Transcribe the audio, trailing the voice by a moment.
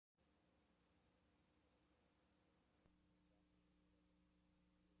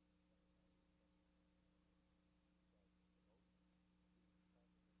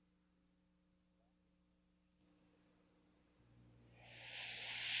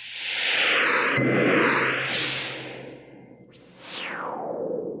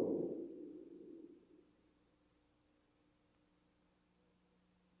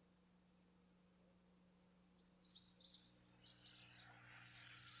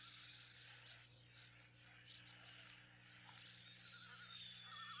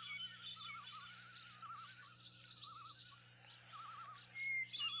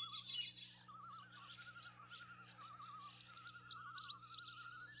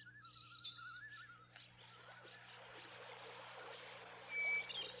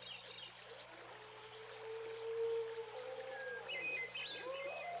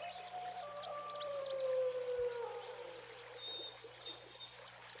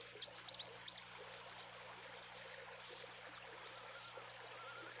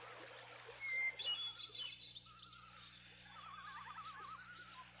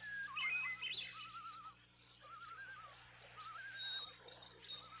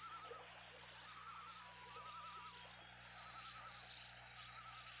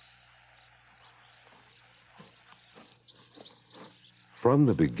From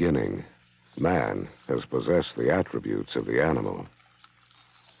the beginning, man has possessed the attributes of the animal.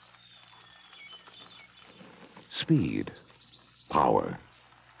 Speed, power,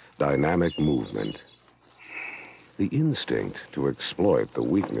 dynamic movement, the instinct to exploit the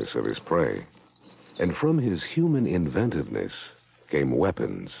weakness of his prey. And from his human inventiveness came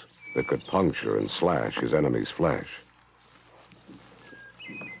weapons that could puncture and slash his enemy's flesh.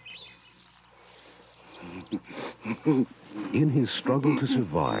 In his struggle to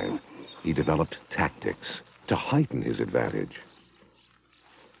survive, he developed tactics to heighten his advantage.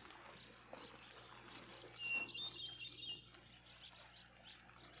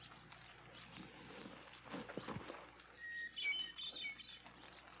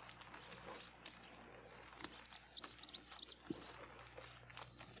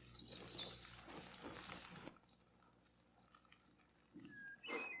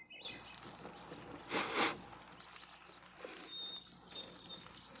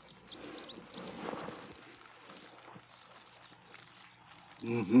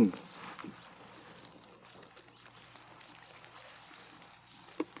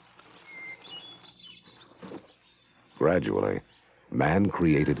 Gradually, man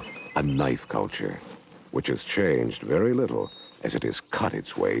created a knife culture, which has changed very little as it has cut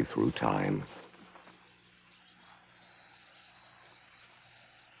its way through time.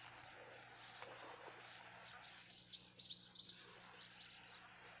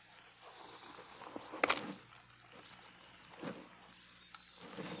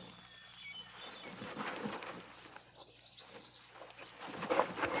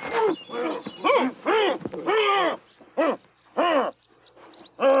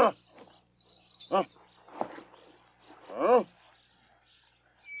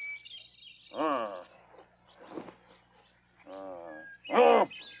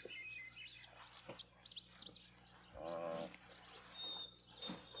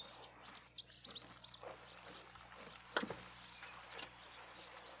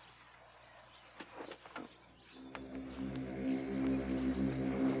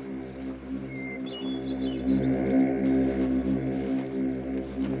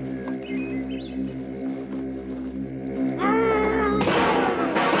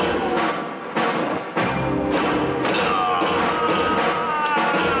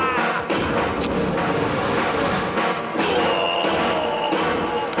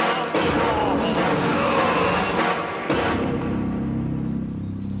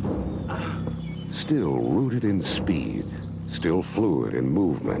 Still rooted in speed, still fluid in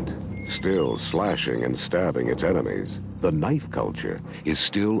movement, still slashing and stabbing its enemies, the knife culture is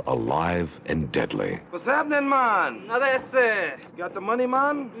still alive and deadly. What's happening, man? Now that's it. Got the money,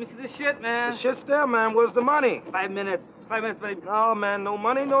 man? Let me see the shit, man. The shit's there, man. Where's the money? 5 minutes. 5 minutes, baby. No, man. No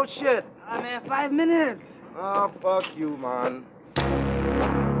money, no shit. Ah, man, 5 minutes. Oh, fuck you, man.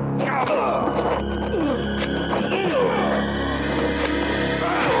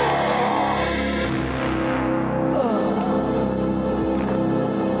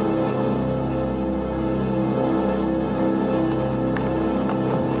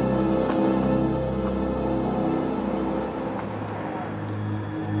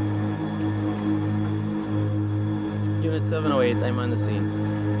 Unit 708, I'm on the scene.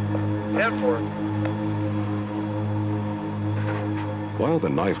 10-4. While the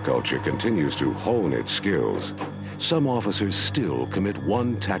knife culture continues to hone its skills, some officers still commit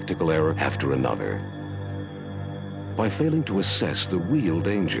one tactical error after another. By failing to assess the real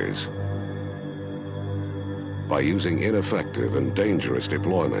dangers, by using ineffective and dangerous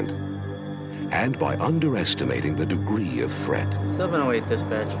deployment, and by underestimating the degree of threat. 708,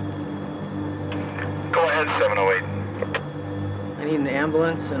 dispatch. Go ahead, 708. I need an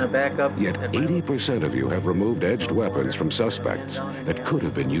ambulance and a backup. Yet 80% of you have removed edged weapons from suspects that could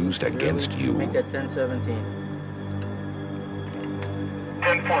have been used against you. Make that 1017.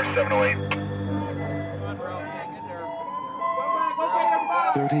 10-4, 708.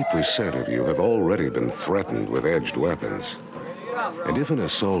 30% of you have already been threatened with edged weapons. And if an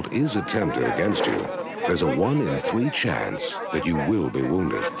assault is attempted against you, there's a 1 in 3 chance that you will be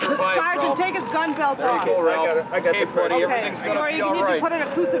wounded. Sergeant, take his gun belt off. I got the buddy. Okay, Everything's gonna be all you need right. to put an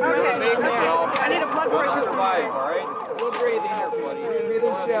occlusive drip in. I need a blood pressure. Survive, all right? We'll breathe in here, buddy. You're gonna be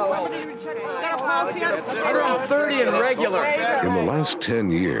this shallow. Got a pulse yet? 130 and regular. In the last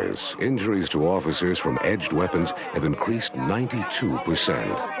 10 years, injuries to officers from edged weapons have increased 92%.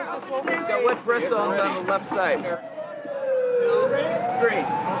 Got wet press zones on the left side. 2, 3.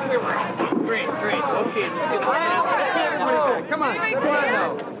 3. Okay, come on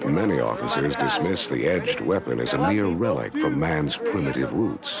now. Many officers dismiss the edged weapon as a mere relic from man's primitive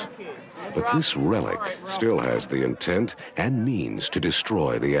roots. But this relic still has the intent and means to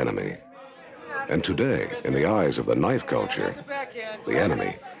destroy the enemy. And today, in the eyes of the knife culture, the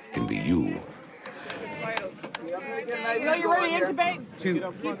enemy can be you. Are you ready to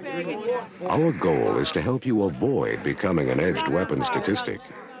intubate? Our goal is to help you avoid becoming an edged weapon statistic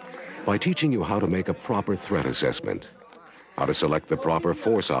by teaching you how to make a proper threat assessment, how to select the proper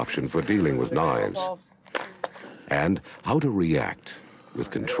force option for dealing with knives, and how to react with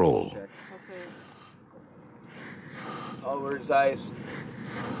control. Over his eyes.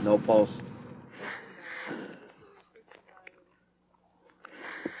 No pulse.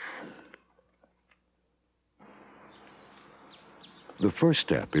 The first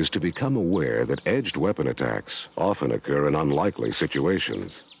step is to become aware that edged weapon attacks often occur in unlikely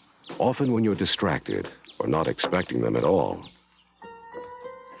situations, often when you're distracted or not expecting them at all.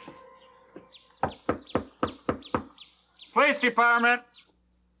 Police department.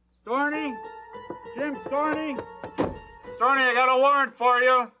 Storney? Jim Storney? Storney, I got a warrant for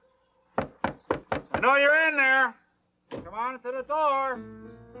you. I know you're in there. Come on to the door.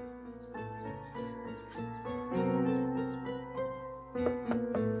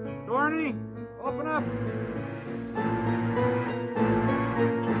 Storney? Open up.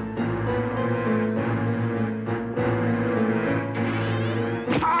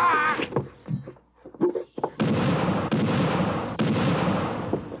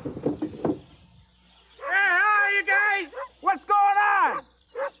 What's going on?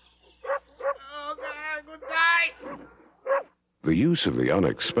 Oh, God, good guy. The use of the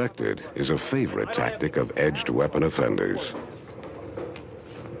unexpected is a favorite tactic of edged weapon offenders.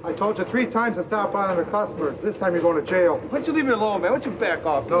 I told you 3 times to stop bothering the customers. This time you're going to jail. Why don't you leave me alone, man? Why don't you back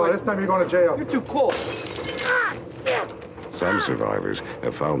off? No, this time you're going to jail. You're too close. Some survivors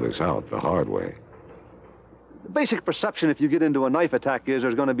have found this out the hard way. The basic perception if you get into a knife attack is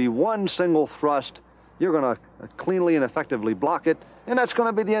there's going to be one single thrust. You're going to cleanly and effectively block it, and that's going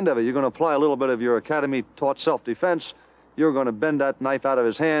to be the end of it. You're going to apply a little bit of your academy-taught self-defense. You're going to bend that knife out of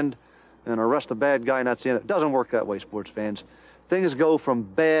his hand and arrest the bad guy, and that's the end. It doesn't work that way, sports fans. Things go from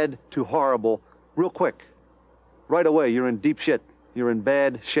bad to horrible real quick. Right away, you're in deep shit. You're in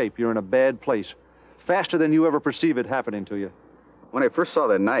bad shape. You're in a bad place. Faster than you ever perceive it happening to you. When I first saw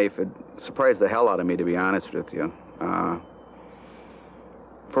that knife, it surprised the hell out of me, to be honest with you.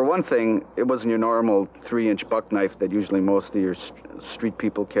 For one thing, it wasn't your normal 3-inch buck knife that usually most of your street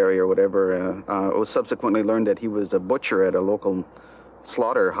people carry or whatever. It was subsequently learned that he was a butcher at a local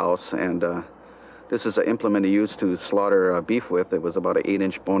slaughterhouse, and this is an implement he used to slaughter beef with. It was about an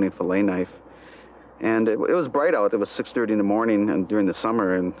 8-inch bone-in fillet knife. And it was bright out. It was 6:30 in the morning and during the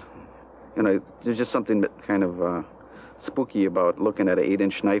summer, and you know, there's just something kind of spooky about looking at an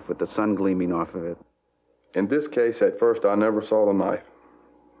 8-inch knife with the sun gleaming off of it. In this case, at first, I never saw the knife.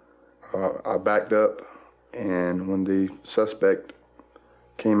 I backed up, and when the suspect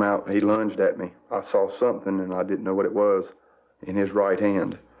came out, he lunged at me. I saw something, and I didn't know what it was, in his right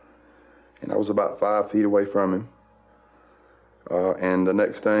hand. And I was about 5 feet away from him. And the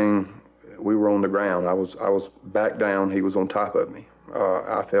next thing, we were on the ground. I was back down. He was on top of me.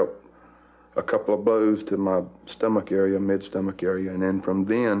 I felt a couple of blows to my stomach area, mid-stomach area, and then from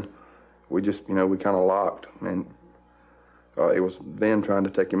then, we just, you know, we kind of locked, and it was them trying to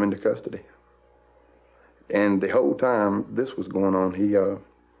take him into custody. And the whole time this was going on, he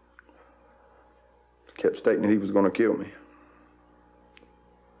kept stating that he was going to kill me.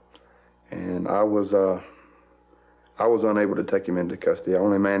 And I was unable to take him into custody. I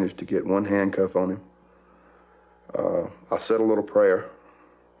only managed to get one handcuff on him. I said a little prayer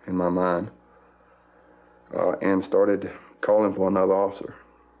in my mind and started calling for another officer.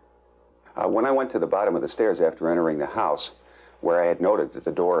 When I went to the bottom of the stairs after entering the house, where I had noted that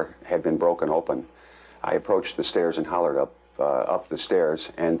the door had been broken open, I approached the stairs and hollered up the stairs,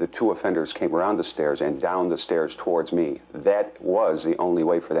 and the 2 offenders came around the stairs and down the stairs towards me. That was the only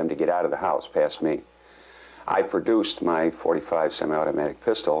way for them to get out of the house, past me. I produced my .45 semi-automatic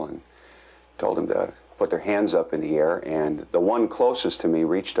pistol and told them to put their hands up in the air, and the one closest to me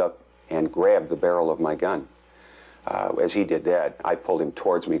reached up and grabbed the barrel of my gun. As he did that, I pulled him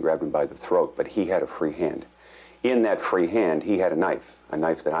towards me, grabbed him by the throat, but he had a free hand. In that free hand, he had a knife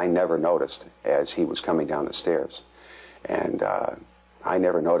that I never noticed as he was coming down the stairs. And I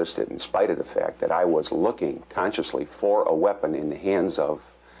never noticed it in spite of the fact that I was looking consciously for a weapon in the hands of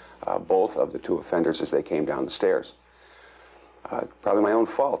both of the 2 offenders as they came down the stairs. Probably my own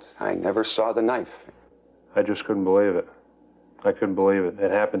fault. I never saw the knife. I just couldn't believe it. I couldn't believe it. It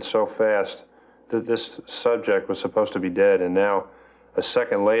happened so fast that this subject was supposed to be dead, and now, a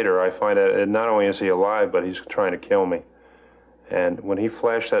second later, I find out not only is he alive, but he's trying to kill me. And when he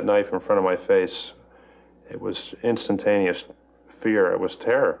flashed that knife in front of my face, it was instantaneous fear. It was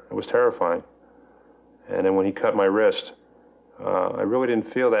terror. It was terrifying. And then when he cut my wrist, I really didn't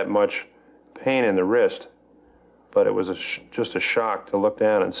feel that much pain in the wrist, but it was just a shock to look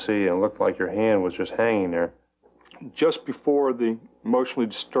down and see, and it looked like your hand was just hanging there. Just before the emotionally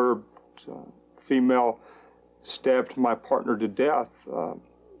disturbed female stabbed my partner to death,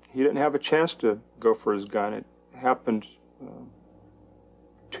 he didn't have a chance to go for his gun. It happened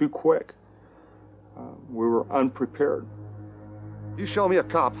too quick. We were unprepared. You show me a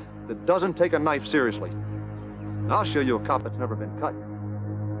cop that doesn't take a knife seriously, I'll show you a cop that's never been cut.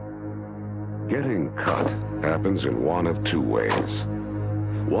 Getting cut happens in one of two ways.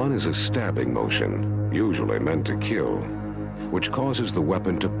 One is a stabbing motion, usually meant to kill, which causes the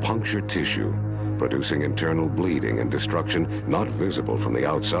weapon to puncture tissue, producing internal bleeding and destruction not visible from the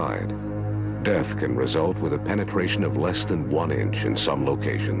outside. Death can result with a penetration of less than 1 inch in some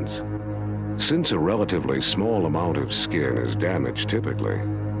locations. Since a relatively small amount of skin is damaged typically,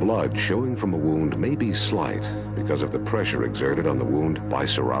 blood showing from a wound may be slight because of the pressure exerted on the wound by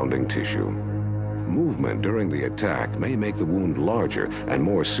surrounding tissue. Movement during the attack may make the wound larger and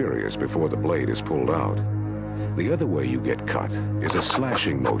more serious before the blade is pulled out. The other way you get cut is a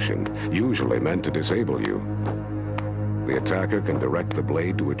slashing motion, usually meant to disable you. The attacker can direct the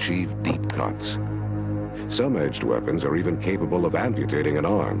blade to achieve deep cuts. Some edged weapons are even capable of amputating an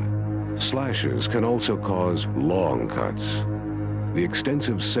arm. Slashes can also cause long cuts. The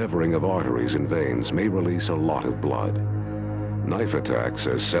extensive severing of arteries and veins may release a lot of blood. Knife attacks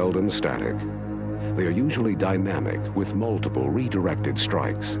are seldom static. They are usually dynamic with multiple redirected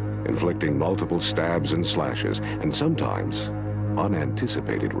strikes, inflicting multiple stabs and slashes, and sometimes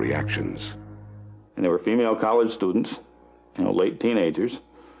unanticipated reactions. And they were female college students, late teenagers,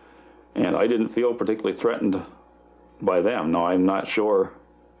 and I didn't feel particularly threatened by them. Now, I'm not sure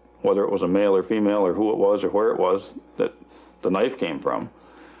whether it was a male or female or who it was or where it was that the knife came from,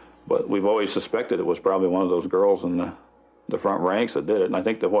 but we've always suspected it was probably one of those girls in the front ranks that did it. And I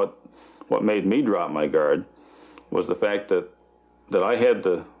think that what made me drop my guard was the fact that I had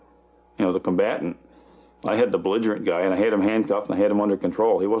the combatant, I had the belligerent guy, and I had him handcuffed and I had him under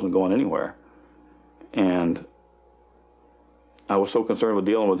control. He wasn't going anywhere. And I was so concerned with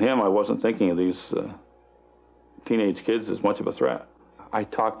dealing with him, I wasn't thinking of these teenage kids as much of a threat. I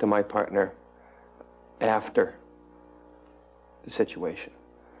talked to my partner after the situation.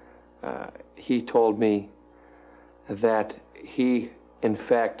 He told me that he, in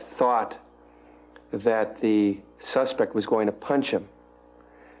fact, thought that the suspect was going to punch him,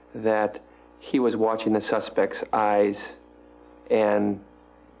 that he was watching the suspect's eyes and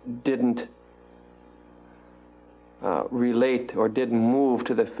didn't relate or didn't move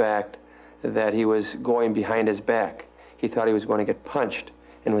to the fact that he was going behind his back. He thought he was going to get punched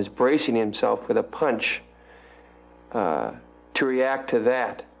and was bracing himself for the punch to react to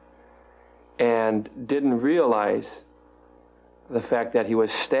that, and didn't realize the fact that he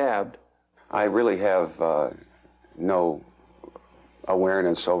was stabbed. I really have no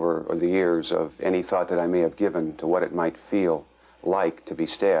awareness over the years of any thought that I may have given to what it might feel like to be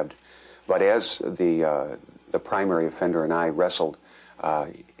stabbed. But as the primary offender and I wrestled,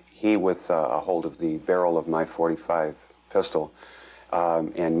 he with a hold of the barrel of my .45 pistol,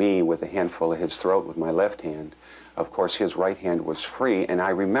 and me with a handful of his throat with my left hand. Of course, his right hand was free, and I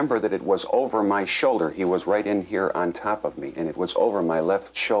remember that it was over my shoulder. He was right in here on top of me, and it was over my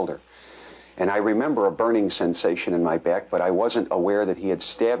left shoulder. And I remember a burning sensation in my back, but I wasn't aware that he had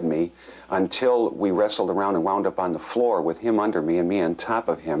stabbed me until we wrestled around and wound up on the floor with him under me and me on top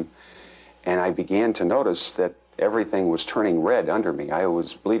of him. And I began to notice that everything was turning red under me. I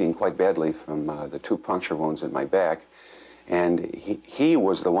was bleeding quite badly from the 2 puncture wounds in my back. And he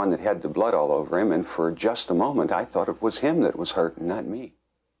was the one that had the blood all over him, and for just a moment I thought it was him that was hurt and not me.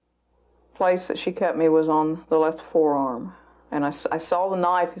 The place that she cut me was on the left forearm, and I saw the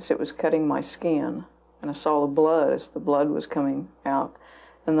knife as it was cutting my skin, and I saw the blood as the blood was coming out.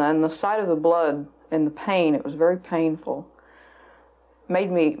 And then the sight of the blood and the pain, it was very painful,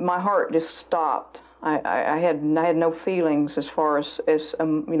 made me, my heart just stopped. I had no feelings as far as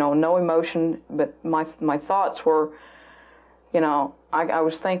no emotion, but my thoughts were, I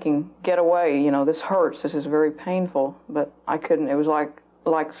was thinking, get away, this hurts, this is very painful, but I couldn't. It was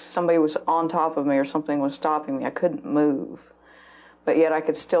like somebody was on top of me or something was stopping me. I couldn't move, but yet I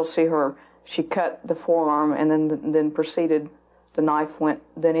could still see her. She cut the forearm and then proceeded, the knife went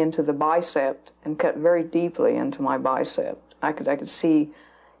then into the bicep and cut very deeply into my bicep. I could see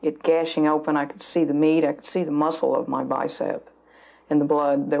it gashing open. I could see the meat. I could see the muscle of my bicep and the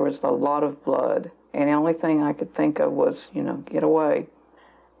blood. There was a lot of blood. And the only thing I could think of was, get away.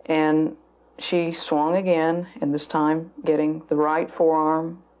 And she swung again, and this time getting the right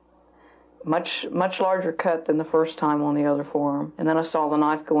forearm, much larger cut than the first time on the other forearm. And then I saw the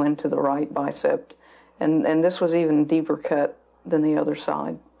knife go into the right bicep, and this was even deeper cut than the other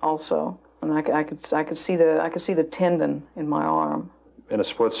side also. And I could see the tendon in my arm. In a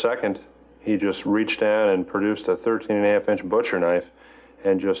split second, he just reached down and produced a 13.5-inch butcher knife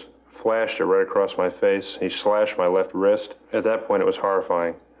and just flashed it right across my face. He slashed my left wrist. At that point, it was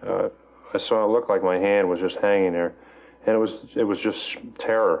horrifying. I saw it look like my hand was just hanging there, and it was just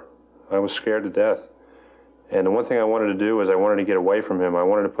terror. I was scared to death. And the one thing I wanted to do is I wanted to get away from him. I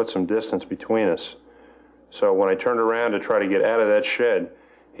wanted to put some distance between us. So when I turned around to try to get out of that shed,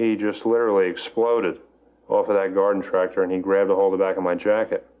 he just literally exploded off of that garden tractor, and he grabbed a hold of the back of my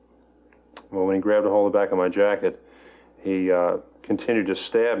jacket. Well, when he grabbed a hold of the back of my jacket, he continued to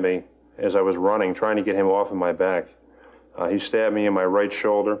stab me as I was running, trying to get him off of my back. He stabbed me in my right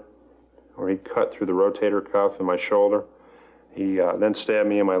shoulder, where he cut through the rotator cuff in my shoulder. He then stabbed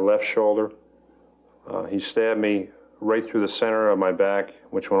me in my left shoulder. He stabbed me right through the center of my back,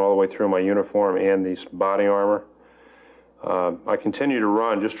 which went all the way through my uniform and the body armor. I continued to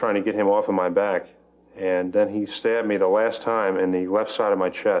run, just trying to get him off of my back. And then he stabbed me the last time in the left side of my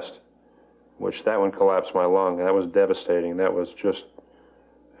chest, which that one collapsed my lung. That was devastating. That was just,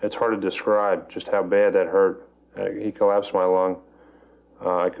 it's hard to describe just how bad that hurt. He collapsed my lung.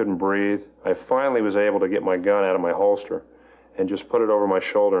 I couldn't breathe. I finally was able to get my gun out of my holster and just put it over my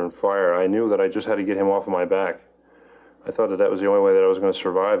shoulder and fire. I knew that I just had to get him off of my back. I thought that that was the only way that I was going to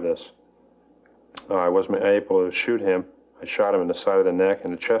survive this. I wasn't able to shoot him. I shot him in the side of the neck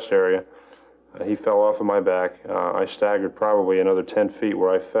and the chest area. He fell off of my back. I staggered probably another 10 feet where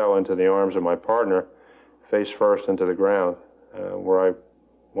I fell into the arms of my partner, face first into the ground, where I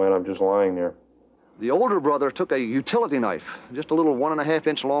wound up just lying there. The older brother took a utility knife, just a little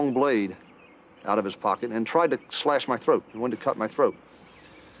 1.5-inch long blade, out of his pocket and tried to slash my throat. He wanted to cut my throat.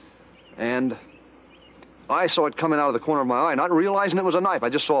 And I saw it coming out of the corner of my eye, not realizing it was a knife. I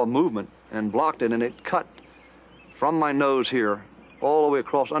just saw a movement and blocked it, and it cut from my nose here all the way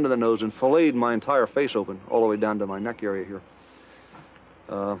across under the nose and filleted my entire face open all the way down to my neck area here.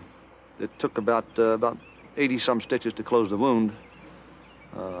 It took about 80-some stitches to close the wound.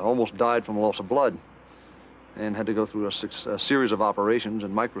 Almost died from loss of blood and had to go through a series of operations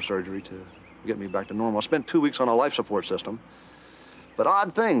and microsurgery to get me back to normal. I spent 2 weeks on a life support system. But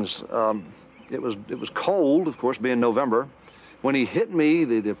odd things. It was cold, of course, being November. When he hit me,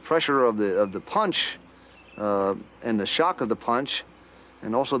 the pressure of the punch and the shock of the punch,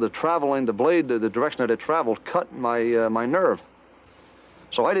 and also the traveling, the blade, the direction that it traveled, cut my nerve.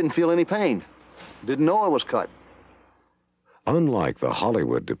 So I didn't feel any pain. Didn't know I was cut. Unlike the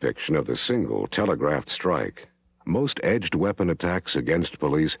Hollywood depiction of the single telegraphed strike, most edged weapon attacks against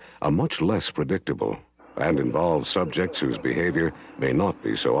police are much less predictable and involve subjects whose behavior may not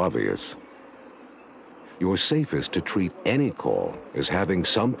be so obvious. You're safest to treat any call as having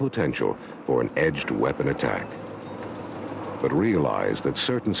some potential for an edged weapon attack. But realize that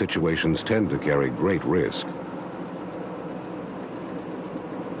certain situations tend to carry great risk.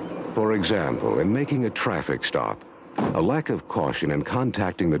 For example, in making a traffic stop, a lack of caution in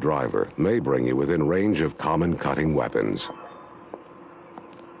contacting the driver may bring you within range of common cutting weapons.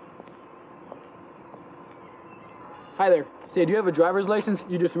 Hi there. Say, do you have a driver's license?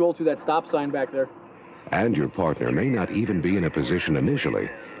 You just rolled through that stop sign back there. And your partner may not even be in a position initially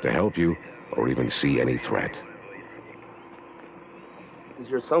to help you or even see any threat. It's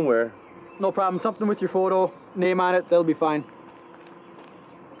here somewhere. No problem. Something with your photo, name on it, that'll be fine.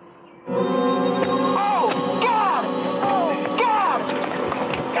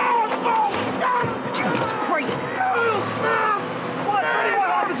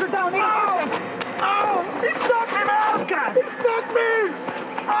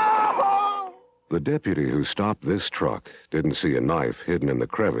 The deputy who stopped this truck didn't see a knife hidden in the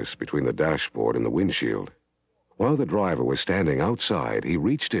crevice between the dashboard and the windshield. While the driver was standing outside, he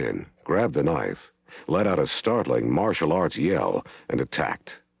reached in, grabbed the knife, let out a startling martial arts yell, and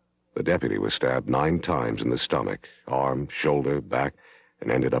attacked. The deputy was stabbed 9 times in the stomach, arm, shoulder, back,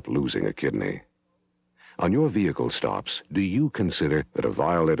 and ended up losing a kidney. On your vehicle stops, do you consider that a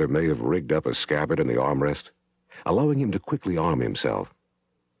violator may have rigged up a scabbard in the armrest, allowing him to quickly arm himself?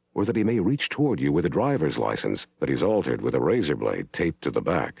 Or that he may reach toward you with a driver's license that he's altered with a razor blade taped to the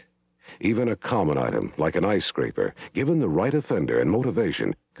back? Even a common item, like an ice scraper, given the right offender and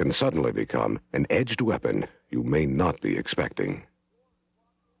motivation, can suddenly become an edged weapon you may not be expecting.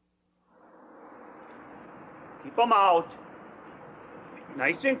 Keep them out.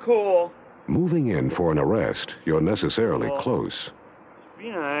 Nice and cool. Moving in for an arrest, you're necessarily close.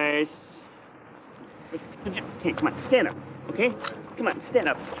 Be nice. Okay, come on, stand up, okay? Come on, stand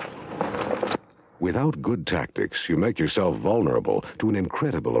up. Without good tactics, you make yourself vulnerable to an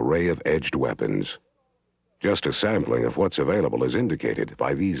incredible array of edged weapons. Just a sampling of what's available is indicated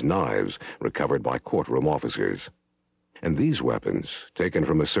by these knives recovered by courtroom officers. And these weapons taken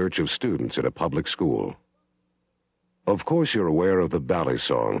from a search of students at a public school. Of course you're aware of the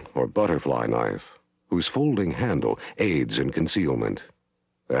balisong, or butterfly knife, whose folding handle aids in concealment.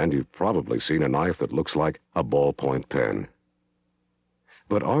 And you've probably seen a knife that looks like a ballpoint pen.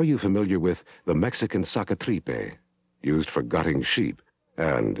 But are you familiar with the Mexican sacatripe, used for gutting sheep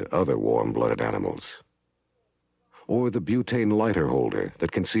and other warm-blooded animals? Or the butane lighter holder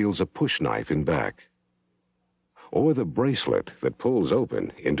that conceals a push knife in back? Or the bracelet that pulls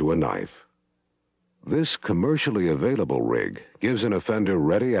open into a knife? This commercially available rig gives an offender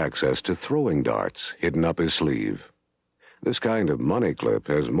ready access to throwing darts hidden up his sleeve. This kind of money clip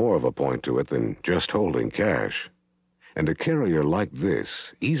has more of a point to it than just holding cash. And a carrier like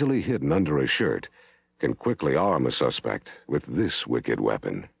this, easily hidden under a shirt, can quickly arm a suspect with this wicked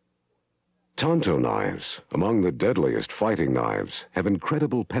weapon. Tonto knives, among the deadliest fighting knives, have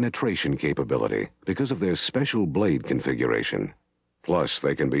incredible penetration capability because of their special blade configuration. Plus,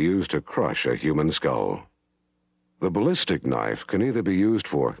 they can be used to crush a human skull. The ballistic knife can either be used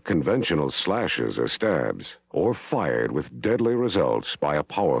for conventional slashes or stabs, or fired with deadly results by a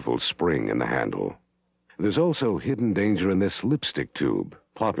powerful spring in the handle. There's also hidden danger in this lipstick tube,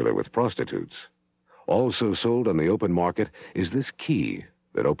 popular with prostitutes. Also sold on the open market is this key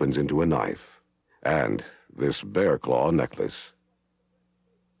that opens into a knife, and this bear claw necklace.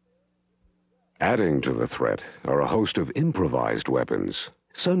 Adding to the threat are a host of improvised weapons,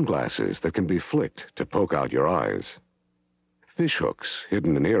 sunglasses that can be flicked to poke out your eyes, fish hooks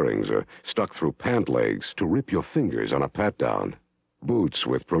hidden in earrings or stuck through pant legs to rip your fingers on a pat-down, boots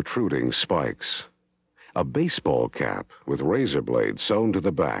with protruding spikes, a baseball cap with razor blades sewn to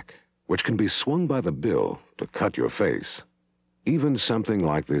the back, which can be swung by the bill to cut your face. Even something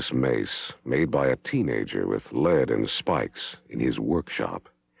like this mace, made by a teenager with lead and spikes in his workshop.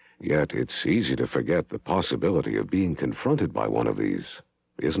 Yet it's easy to forget the possibility of being confronted by one of these,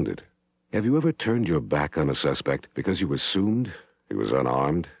 isn't it? Have you ever turned your back on a suspect because you assumed he was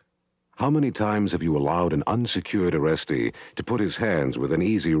unarmed? How many times have you allowed an unsecured arrestee to put his hands within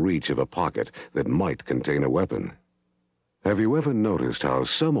easy reach of a pocket that might contain a weapon? Have you ever noticed how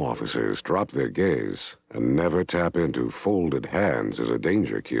some officers drop their gaze and never tap into folded hands as a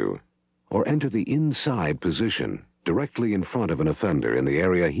danger cue, or enter the inside position directly in front of an offender in the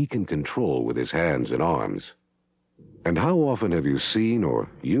area he can control with his hands and arms? And how often have you seen or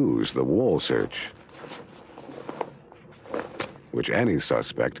used the wall search, which any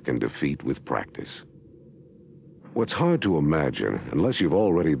suspect can defeat with practice? What's hard to imagine, unless you've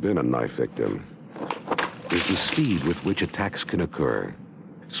already been a knife victim, is the speed with which attacks can occur.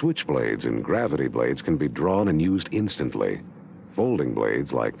 Switchblades and gravity blades can be drawn and used instantly. Folding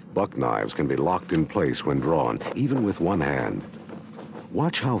blades, like buck knives, can be locked in place when drawn, even with one hand.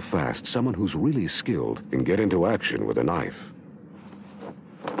 Watch how fast someone who's really skilled can get into action with a knife.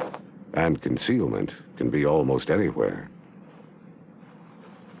 And concealment can be almost anywhere.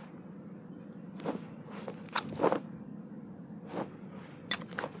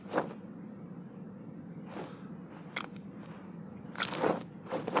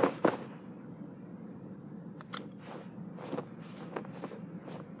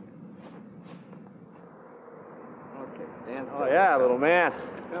 Oh, yeah, little man.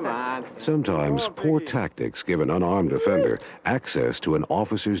 Come on. Sometimes poor tactics give an unarmed offender access to an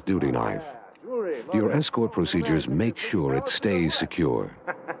officer's duty knife. Your escort procedures make sure it stays secure.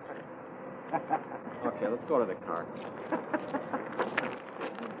 Okay, let's go to the car.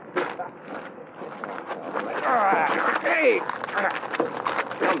 Hey!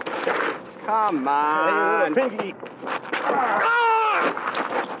 Come on. Pinky.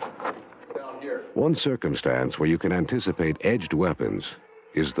 One circumstance where you can anticipate edged weapons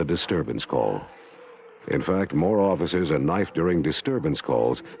is the disturbance call. In fact, more officers are knifed during disturbance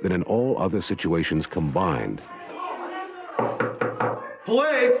calls than in all other situations combined.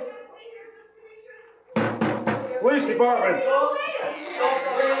 Police! Police department!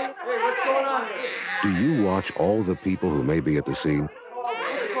 Hey, what's going on here? Do you watch all the people who may be at the scene?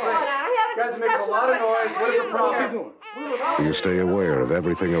 You guys are making a lot of noise. What is the problem? Do you stay aware of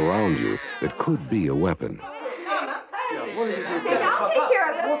everything around you that could be a weapon? I'll take care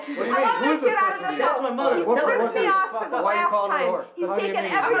of this. What do you I mean? want Who is this this kid out of person? the cell. That's my mother. He's What- ripped what- me off for the Why are you last calling time. the whore? He's How do you taken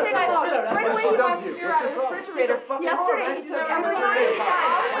mean? everything I own. Right away he What wants she to done beer out of to the you? refrigerator. What's your fucking Yesterday whore, he man? took She's everything.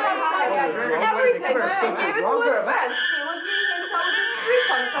 I gave it to his friends. He was using some of his street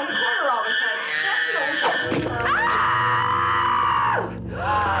punks on the corner all the time. That's no.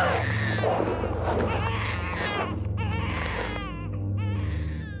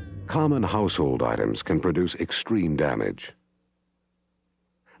 Common household items can produce extreme damage.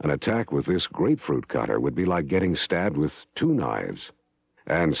 An attack with this grapefruit cutter would be like getting stabbed with 2 knives.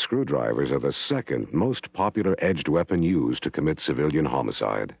 And screwdrivers are the second most popular edged weapon used to commit civilian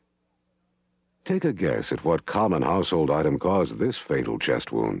homicide. Take a guess at what common household item caused this fatal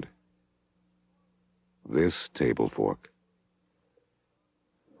chest wound. This table fork.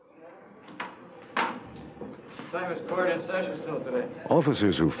 Time is court in session still today.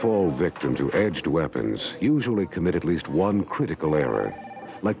 Officers who fall victim to edged weapons usually commit at least one critical error,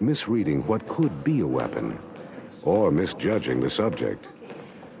 like misreading what could be a weapon, or misjudging the subject.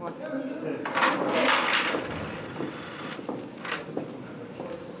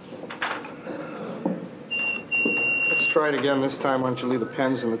 Let's try it again this time. Why don't you leave the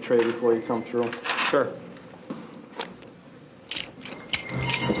pens in the tray before you come through? Sure.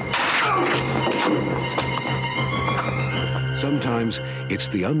 Sometimes it's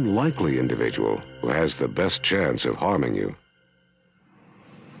the unlikely individual who has the best chance of harming you.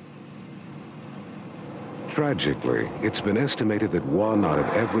 Tragically, it's been estimated that 1 out of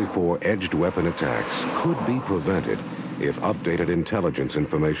every 4 edged weapon attacks could be prevented if updated intelligence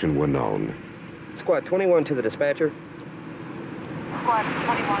information were known. Squad 21 to the dispatcher. Squad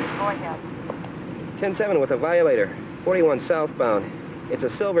 21, go ahead. 10-7 with a violator, 41 southbound. It's a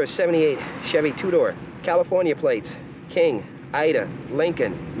silver 78 Chevy 2-door, California plates. King, Ida,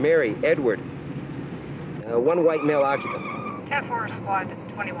 Lincoln, Mary, Edward. 1 white male occupant. 10-4, Squad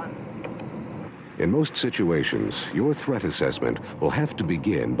 21. In most situations, your threat assessment will have to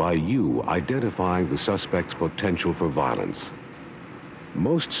begin by you identifying the suspect's potential for violence.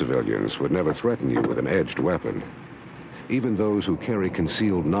 Most civilians would never threaten you with an edged weapon. Even those who carry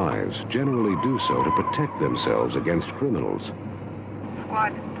concealed knives generally do so to protect themselves against criminals.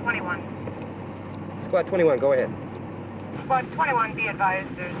 Squad 21. Squad 21, go ahead. Squad 21, be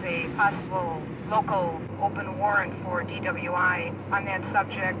advised there's a possible local open warrant for DWI on that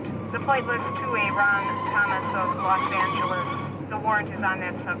subject. The flight list to a Ron Thomas of Los Angeles. The warrant is on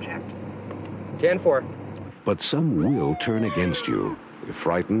that subject. 10-4. But some will turn against you, if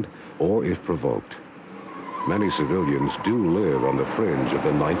frightened or if provoked. Many civilians do live on the fringe of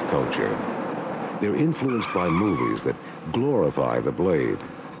the knife culture. They're influenced by movies that glorify the blade,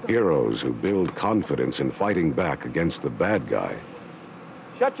 heroes who build confidence in fighting back against the bad guy.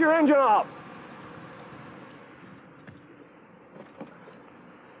 Shut your engine off!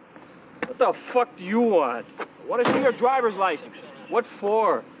 What the fuck do you want? I want to see your driver's license. What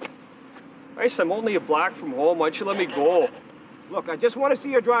for? Christ, I'm only a block from home. Why don't you let me go? Look, I just want to see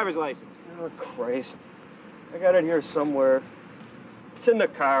your driver's license. Oh, Christ. I got it here somewhere. It's in the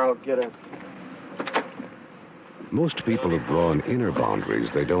car. I'll get it. Most people have drawn inner boundaries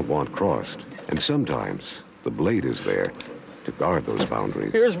they don't want crossed, and sometimes the blade is there to guard those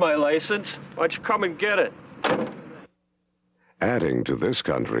boundaries. Here's my license. Why don't you come and get it? Adding to this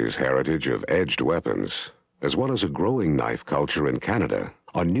country's heritage of edged weapons, as well as a growing knife culture in Canada,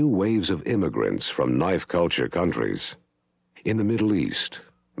 are new waves of immigrants from knife culture countries. In the Middle East,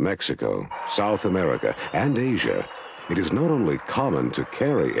 Mexico, South America, and Asia, it is not only common to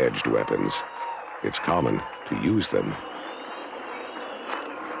carry edged weapons, it's common to use them.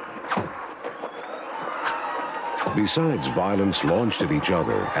 Besides violence launched at each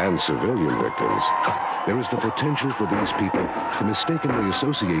other and civilian victims, there is the potential for these people to mistakenly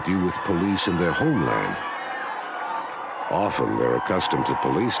associate you with police in their homeland. Often they're accustomed to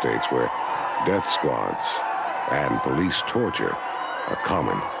police states where death squads and police torture are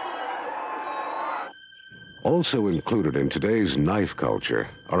common. Also included in today's knife culture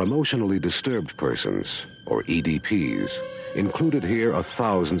are emotionally disturbed persons, or EDPs. Included here are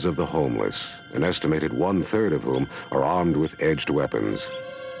thousands of the homeless, an estimated 1/3 of whom are armed with edged weapons.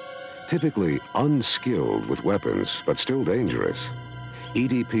 Typically unskilled with weapons, but still dangerous,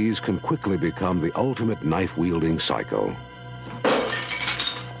 EDPs can quickly become the ultimate knife-wielding psycho.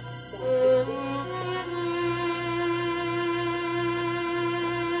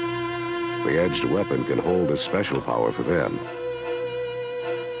 The edged weapon can hold a special power for them.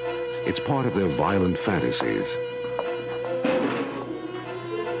 It's part of their violent fantasies.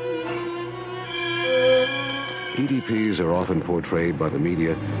 EDPs are often portrayed by the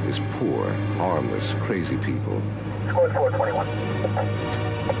media as poor, harmless, crazy people. Squad 421.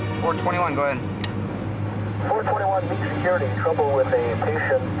 421, go ahead. 421, meet security. Trouble with a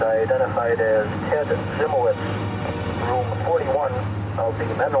patient identified as Ted Zimowitz, room 41 of the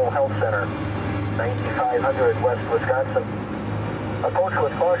Mental Health Center. 9500 West Wisconsin. Approach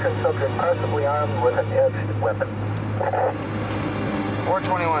with caution, subject possibly armed with an edged weapon.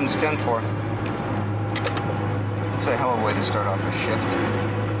 421's 10-4. It's a hell of a way to start off a shift.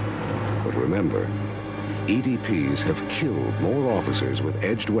 But remember, EDPs have killed more officers with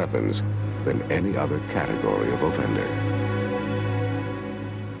edged weapons than any other category of offender.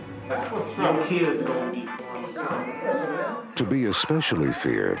 Young kids gonna be To be especially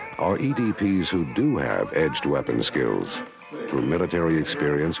feared are EDPs who do have edged weapon skills through military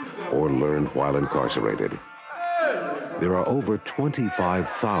experience or learned while incarcerated. There are over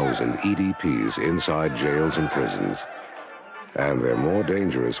 25,000 EDPs inside jails and prisons, and they're more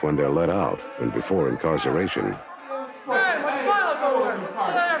dangerous when they're let out than before incarceration.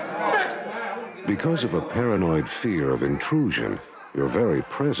 Because of a paranoid fear of intrusion, your very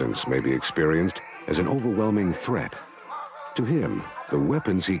presence may be experienced as an overwhelming threat. To him, the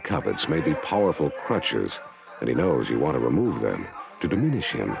weapons he covets may be powerful crutches, and he knows you want to remove them to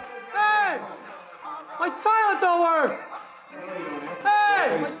diminish him. Hey! My toilet don't work!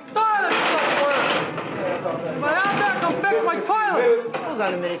 Hey! My toilet don't work! My out there, come fix my toilet! Hold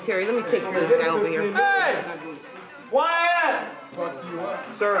on a minute, Terry. Let me take care of this guy over here. Hey! Wyatt!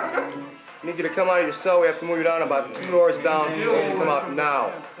 Sir, I need you to come out of your cell. We have to move you down about 2 doors down. You need to come out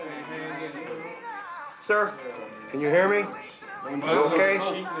now. Sir, can you hear me? You okay?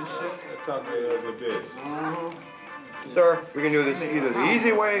 Sir, we can do this either the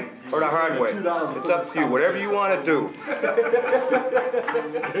easy way or the hard way. It's up to you, whatever you want to do.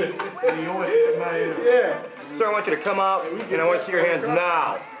 Sir, I want you to come out, and I want to see your hands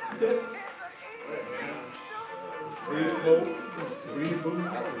now. You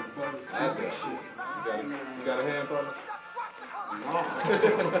got a hand for me?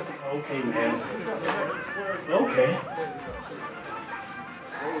 Okay, man. Okay.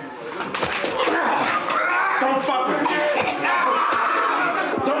 Don't fuck with me.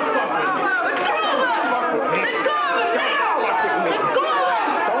 Don't fuck with me.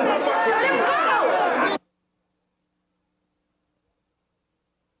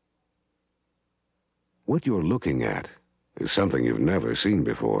 What you're looking at is something you've never seen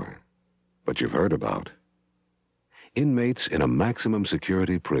before, but you've heard about. Inmates in a maximum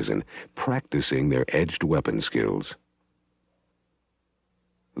security prison practicing their edged weapon skills.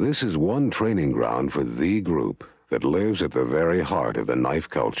 This is one training ground for the group that lives at the very heart of the knife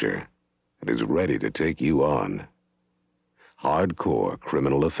culture and is ready to take you on. Hardcore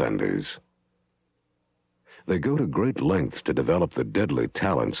criminal offenders. They go to great lengths to develop the deadly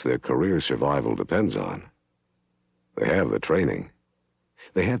talents their career survival depends on. They have the training,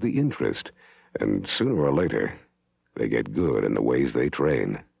 they have the interest, and sooner or later, they get good in the ways they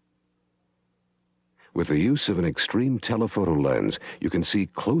train. With the use of an extreme telephoto lens, you can see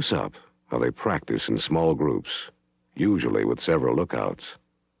close up how they practice in small groups, usually with several lookouts.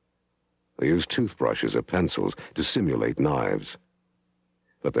 They use toothbrushes or pencils to simulate knives,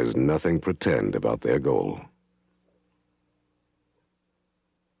 but there's nothing pretend about their goal.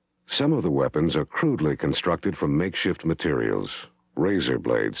 Some of the weapons are crudely constructed from makeshift materials, razor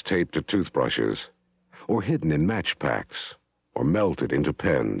blades taped to toothbrushes, or hidden in match packs, or melted into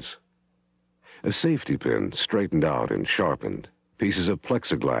pens. A safety pin straightened out and sharpened, pieces of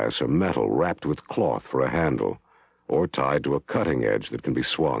plexiglass or metal wrapped with cloth for a handle, or tied to a cutting edge that can be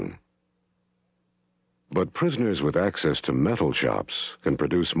swung. But prisoners with access to metal shops can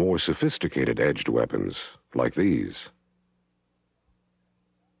produce more sophisticated edged weapons, like these.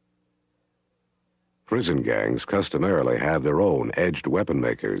 Prison gangs customarily have their own edged weapon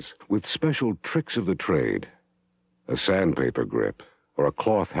makers with special tricks of the trade. A sandpaper grip or a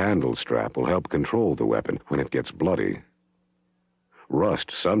cloth handle strap will help control the weapon when it gets bloody. Rust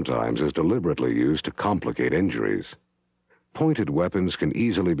sometimes is deliberately used to complicate injuries. Pointed weapons can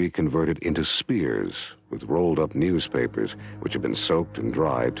easily be converted into spears with rolled-up newspapers which have been soaked and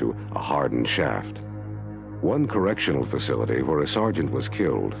dried to a hardened shaft. One correctional facility where a sergeant was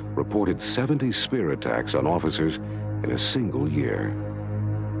killed reported 70 spear attacks on officers in a single year.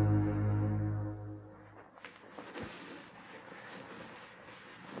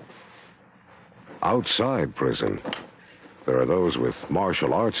 Outside prison, there are those with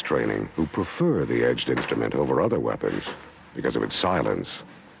martial arts training who prefer the edged instrument over other weapons because of its silence.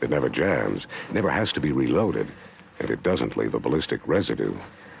 It never jams, never has to be reloaded, and it doesn't leave a ballistic residue.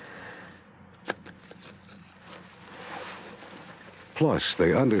 Plus,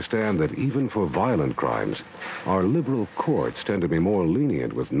 they understand that even for violent crimes, our liberal courts tend to be more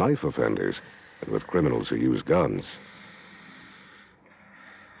lenient with knife offenders than with criminals who use guns.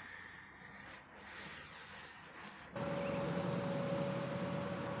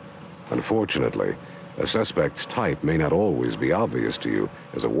 Unfortunately, a suspect's type may not always be obvious to you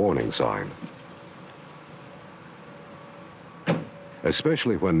as a warning sign.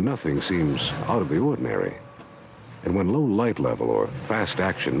 Especially when nothing seems out of the ordinary, and when low light level or fast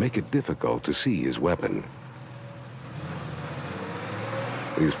action make it difficult to see his weapon.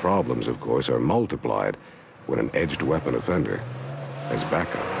 These problems, of course, are multiplied when an edged weapon offender has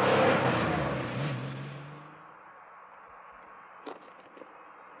backup.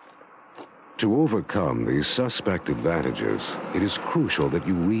 To overcome these suspect advantages, it is crucial that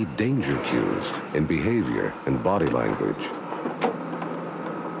you read danger cues in behavior and body language.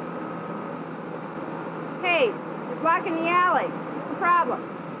 Hey, you're blocking the alley. What's the problem?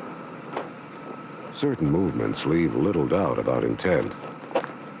 Certain movements leave little doubt about intent.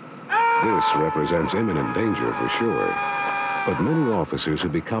 This represents imminent danger for sure. But many officers who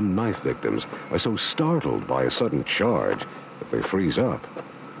become knife victims are so startled by a sudden charge that they freeze up.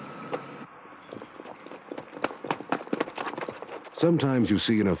 Sometimes you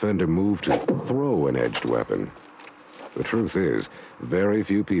see an offender move to throw an edged weapon. The truth is, very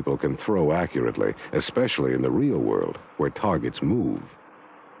few people can throw accurately, especially in the real world, where targets move.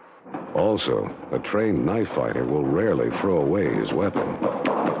 Also, a trained knife fighter will rarely throw away his weapon,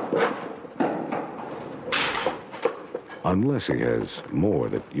 unless he has more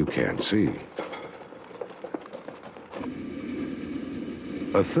that you can't see.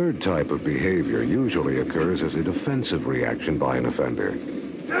 A third type of behavior usually occurs as a defensive reaction by an offender.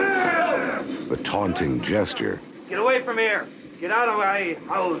 The taunting gesture. Get away from here. Get out of my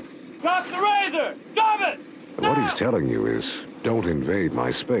house. Drop the razor! Drop it! What he's telling you is, don't invade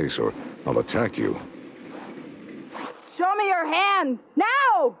my space or I'll attack you. Show me your hands,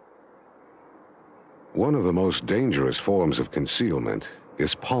 now! One of the most dangerous forms of concealment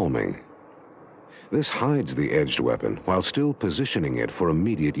is palming. This hides the edged weapon while still positioning it for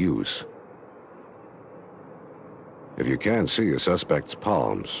immediate use. If you can't see a suspect's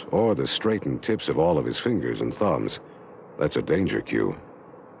palms or the straightened tips of all of his fingers and thumbs, that's a danger cue.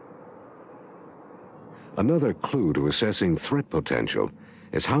 Another clue to assessing threat potential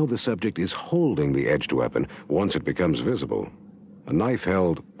is how the subject is holding the edged weapon once it becomes visible. A knife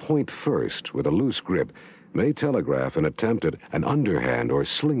held point first with a loose grip may telegraph an attempt at an underhand or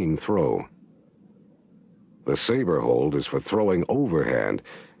slinging throw. The saber hold is for throwing overhand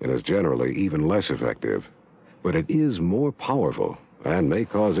and is generally even less effective, but it is more powerful and may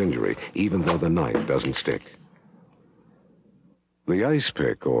cause injury even though the knife doesn't stick. The ice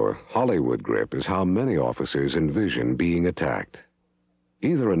pick or Hollywood grip is how many officers envision being attacked.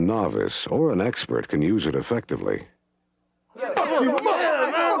 Either a novice or an expert can use it effectively.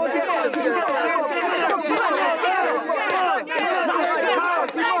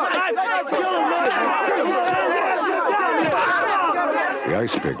 The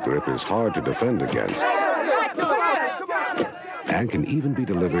ice pick grip is hard to defend against and can even be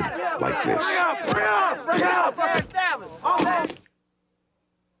delivered like this.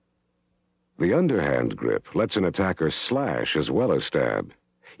 The underhand grip lets an attacker slash as well as stab.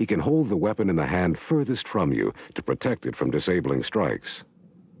 He can hold the weapon in the hand furthest from you to protect it from disabling strikes.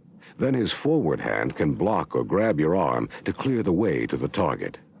 Then his forward hand can block or grab your arm to clear the way to the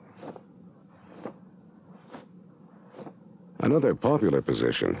target. Another popular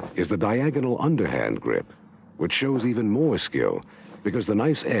position is the diagonal underhand grip, which shows even more skill because the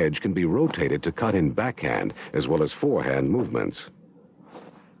knife's edge can be rotated to cut in backhand as well as forehand movements.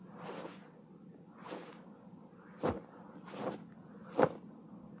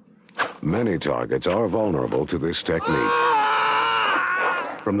 Many targets are vulnerable to this technique.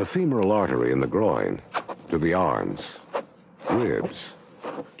 From the femoral artery in the groin to the arms, ribs,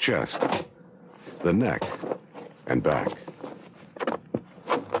 chest, the neck, and back.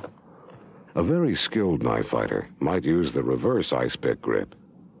 A very skilled knife fighter might use the reverse ice pick grip.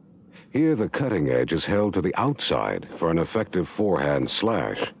 Here the cutting edge is held to the outside for an effective forehand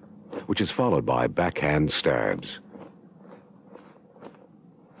slash, which is followed by backhand stabs.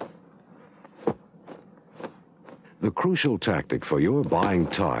 The crucial tactic for your buying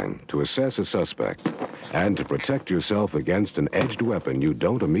time to assess a suspect and to protect yourself against an edged weapon you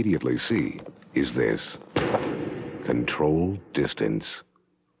don't immediately see is this: control distance.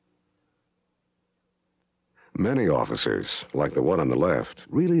 Many officers, like the one on the left,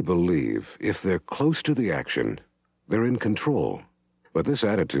 really believe if they're close to the action, they're in control. But this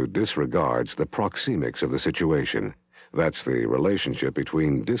attitude disregards the proxemics of the situation. That's the relationship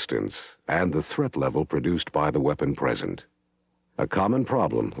between distance and the threat level produced by the weapon present. A common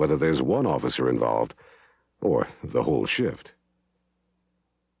problem whether there's one officer involved or the whole shift.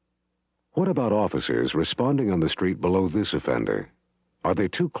 What about officers responding on the street below this offender? Are they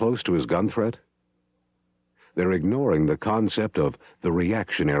too close to his gun threat? They're ignoring the concept of the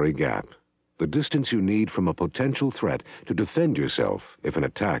reactionary gap, the distance you need from a potential threat to defend yourself if an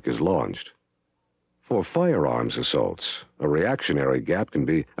attack is launched. For firearms assaults, a reactionary gap can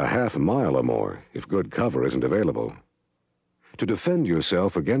be a half mile or more if good cover isn't available. To defend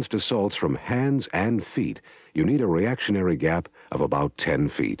yourself against assaults from hands and feet, you need a reactionary gap of about 10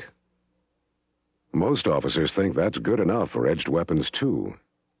 feet. Most officers think that's good enough for edged weapons too.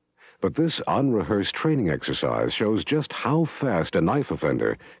 But this unrehearsed training exercise shows just how fast a knife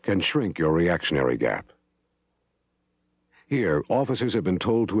offender can shrink your reactionary gap. Here, officers have been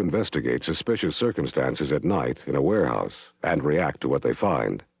told to investigate suspicious circumstances at night in a warehouse and react to what they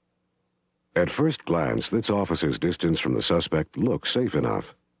find. At first glance, this officer's distance from the suspect looks safe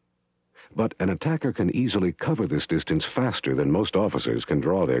enough. But an attacker can easily cover this distance faster than most officers can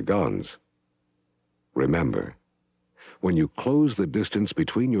draw their guns. Remember, when you close the distance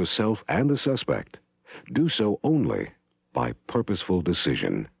between yourself and the suspect, do so only by purposeful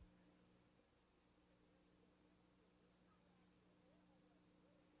decision.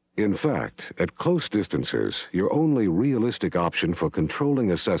 In fact, at close distances, your only realistic option for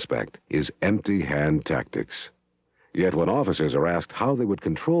controlling a suspect is empty-hand tactics. Yet when officers are asked how they would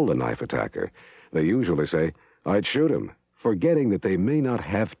control a knife attacker, they usually say, "I'd shoot him," forgetting that they may not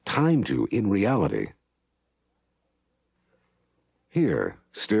have time to in reality. Here,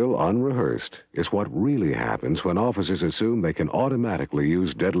 still unrehearsed, is what really happens when officers assume they can automatically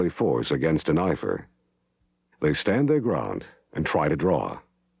use deadly force against a knifer. They stand their ground and try to draw.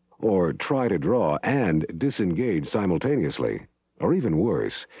 Or try to draw and disengage simultaneously. Or even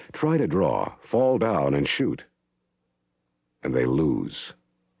worse, try to draw, fall down, and shoot. And they lose.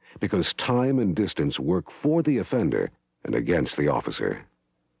 Because time and distance work for the offender and against the officer.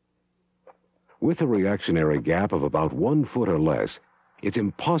 With a reactionary gap of about 1 foot or less, it's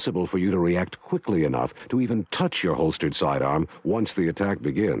impossible for you to react quickly enough to even touch your holstered sidearm once the attack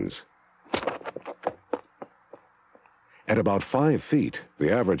begins. At about 5 feet,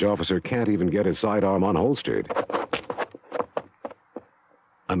 the average officer can't even get his sidearm unholstered.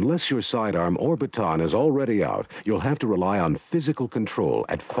 Unless your sidearm or baton is already out, you'll have to rely on physical control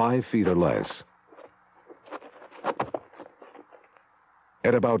at 5 feet or less.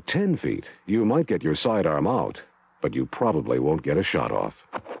 At about 10 feet, you might get your sidearm out, but you probably won't get a shot off.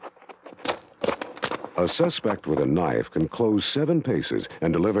 A suspect with a knife can close 7 paces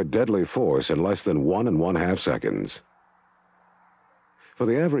and deliver deadly force in less than 1 1/2 seconds. For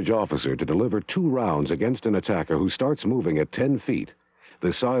the average officer to deliver 2 rounds against an attacker who starts moving at 10 feet,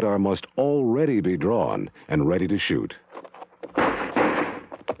 the sidearm must already be drawn and ready to shoot.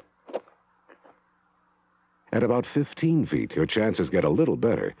 At about 15 feet, your chances get a little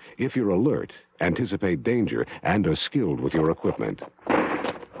better if you're alert, anticipate danger, and are skilled with your equipment.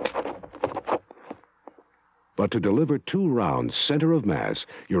 But to deliver 2 rounds center of mass,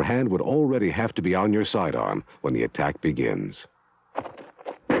 your hand would already have to be on your sidearm when the attack begins.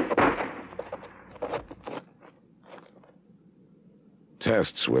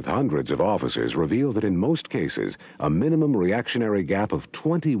 Tests with hundreds of officers reveal that in most cases, a minimum reactionary gap of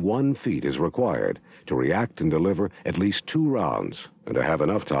 21 feet is required to react and deliver at least 2 rounds and to have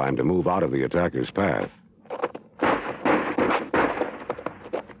enough time to move out of the attacker's path.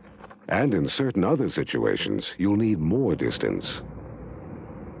 And in certain other situations, you'll need more distance.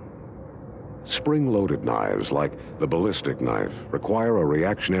 Spring-loaded knives, like the ballistic knife, require a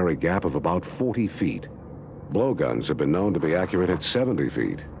reactionary gap of about 40 feet. Blowguns have been known to be accurate at 70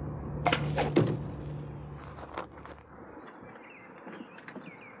 feet.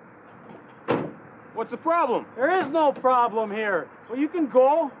 What's the problem? There is no problem here. Well, you can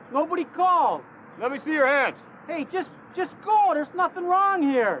go. Nobody called. Let me see your hands. Hey, just go. There's nothing wrong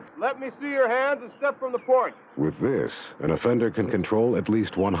here. Let me see your hands and step from the porch. With this, an offender can control at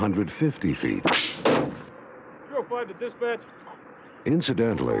least 150 feet. 05 to dispatch.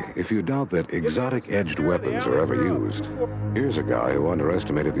 Incidentally, if you doubt that exotic edged weapons are ever used, here's a guy who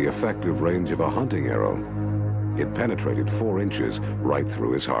underestimated the effective range of a hunting arrow. It penetrated 4 inches right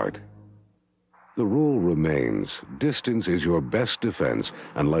through his heart. The rule remains, distance is your best defense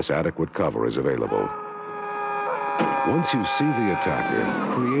unless adequate cover is available. Once you see the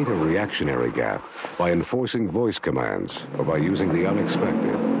attacker, create a reactionary gap by enforcing voice commands or by using the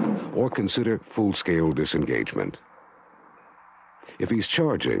unexpected, or consider full-scale disengagement. If he's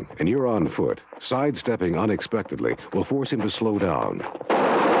charging and you're on foot, sidestepping unexpectedly will force him to slow down.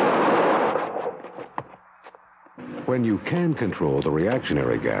 When you can control the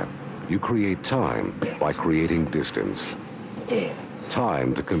reactionary gap, you create time by creating distance.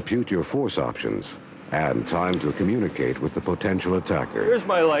 Time to compute your force options and time to communicate with the potential attacker. Here's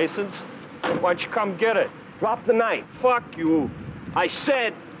my license. Why don't you come get it? Drop the knife. Fuck you. I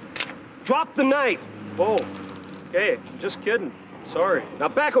said, drop the knife. Oh, hey, just kidding. Sorry. Now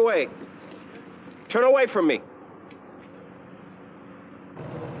back away. Turn away from me.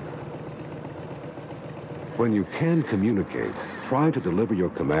 When you can communicate, try to deliver your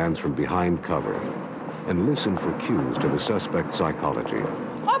commands from behind cover and listen for cues to the suspect's psychology.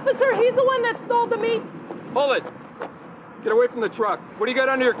 Officer, he's the one that stole the meat. Hold it. Get away from the truck. What do you got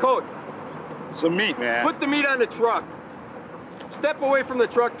under your coat? Some meat, man. Put the meat on the truck. Step away from the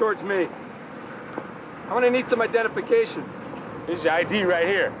truck towards me. I'm gonna need some identification. Here's your ID right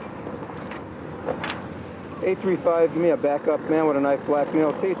here. 835, give me a backup man with a knife,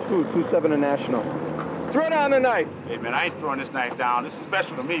 blackmail. Tate's Food, 27 and National. Throw down the knife. Hey, man, I ain't throwing this knife down. This is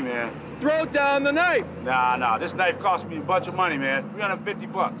special to me, man. Throw down the knife. Nah, this knife cost me a bunch of money, man. 350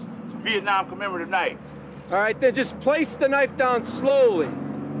 bucks. It's a Vietnam commemorative knife. All right, then just place the knife down slowly.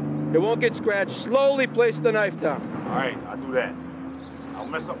 It won't get scratched. Slowly place the knife down. All right, I'll do that. I'll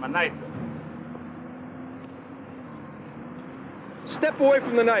mess up my knife. Step away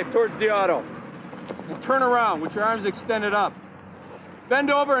from the knife towards the auto. And turn around with your arms extended up. Bend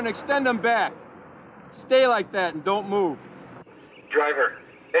over and extend them back. Stay like that and don't move. Driver,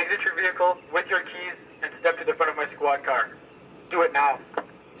 exit your vehicle with your keys and step to the front of my squad car. Do it now.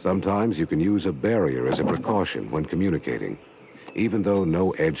 Sometimes you can use a barrier as a precaution when communicating, even though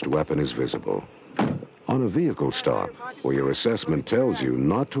no edged weapon is visible. On a vehicle stop, where your assessment tells you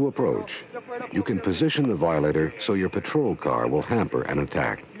not to approach, you can position the violator so your patrol car will hamper an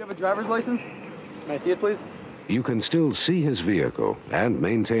attack. Do you have a driver's license? Can I see it, please? You can still see his vehicle and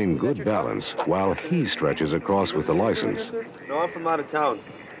maintain good balance while he stretches across with the license. No, I'm from out of town.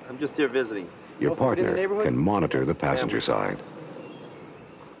 I'm just here visiting. Your partner can monitor the passenger side.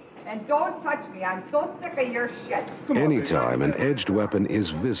 And don't touch me. I'm so sick of your shit. Anytime an edged weapon is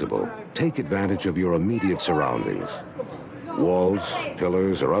visible, take advantage of your immediate surroundings. Walls,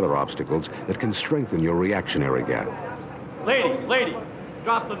 pillars, or other obstacles that can strengthen your reactionary gap. Lady,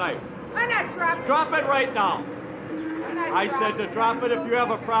 drop the knife. I'm not dropping. Drop it right now. I said dropping. to drop it. If you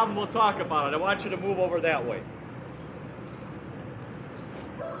have a problem, we'll talk about it. I want you to move over that way.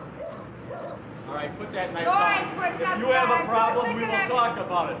 All right, put that knife No, I down. put If nothing you have down. a I'm so problem, sick we of will that. talk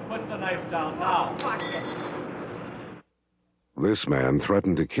about it. Put the knife down now. Fuck it. This man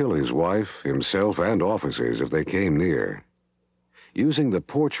threatened to kill his wife, himself, and officers if they came near. Using the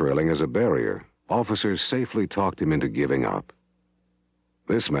porch railing as a barrier, officers safely talked him into giving up.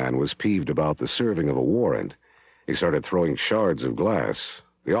 This man was peeved about the serving of a warrant. He started throwing shards of glass.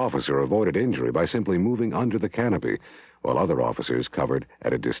 The officer avoided injury by simply moving under the canopy, while other officers covered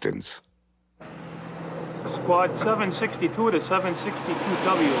at a distance. Squad 762 to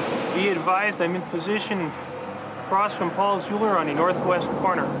 762W. Be advised I'm in position across from Paul's Jeweler on the northwest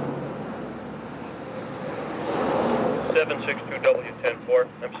corner. 762W10-4.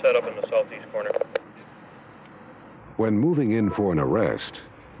 I'm set up in the southeast corner. When moving in for an arrest,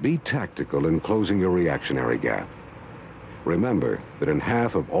 be tactical in closing your reactionary gap. Remember that in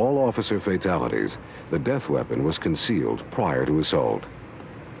half of all officer fatalities, the death weapon was concealed prior to assault.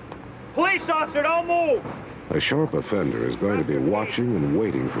 Police officer, don't move! A sharp offender is going to be watching and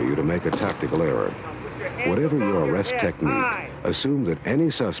waiting for you to make a tactical error. Whatever your arrest technique, assume that any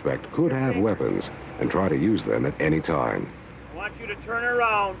suspect could have weapons and try to use them at any time. I want you to turn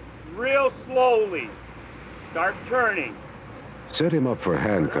around real slowly. Start turning. Set him up for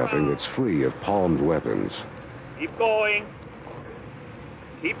handcuffing that's free of palmed weapons. Keep going.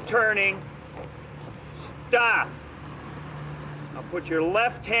 Keep turning. Stop. Now put your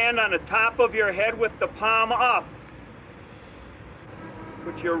left hand on the top of your head with the palm up.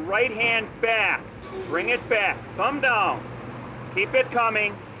 Put your right hand back. Bring it back. Thumb down. Keep it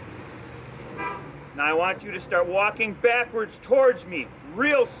coming. Now I want you to start walking backwards towards me,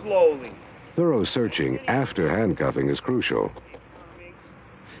 real slowly. Thorough searching after handcuffing is crucial.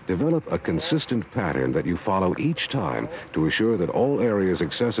 Develop a consistent pattern that you follow each time to assure that all areas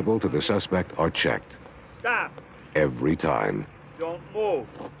accessible to the suspect are checked. Stop. Every time. Don't move.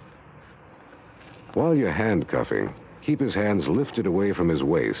 While you're handcuffing, keep his hands lifted away from his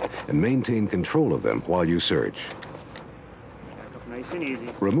waist and maintain control of them while you search. Back up nice and easy.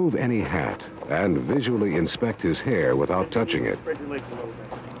 Remove any hat and visually inspect his hair without touching it. Spread your legs a little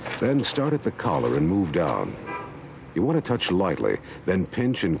bit. Then start at the collar and move down. You want to touch lightly, then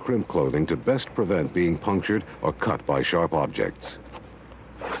pinch and crimp clothing to best prevent being punctured or cut by sharp objects.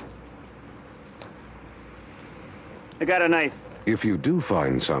 I got a knife. If you do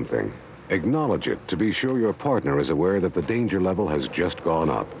find something, acknowledge it to be sure your partner is aware that the danger level has just gone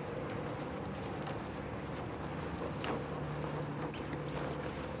up.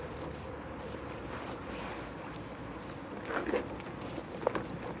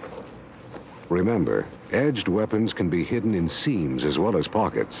 Remember, edged weapons can be hidden in seams as well as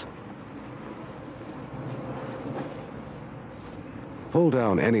pockets. Pull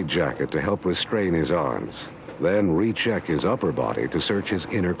down any jacket to help restrain his arms. Then recheck his upper body to search his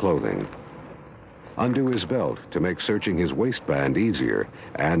inner clothing. Undo his belt to make searching his waistband easier,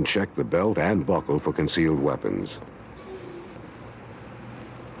 and check the belt and buckle for concealed weapons.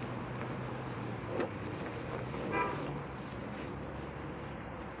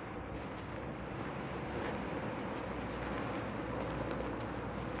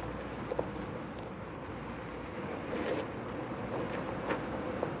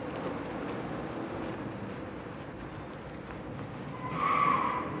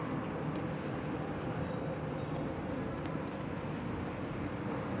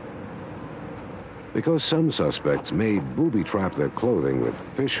 Because some suspects may booby-trap their clothing with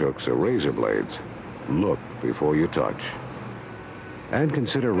fishhooks or razor blades, look before you touch. And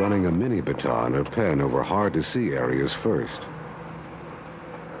consider running a mini baton or pen over hard-to-see areas first.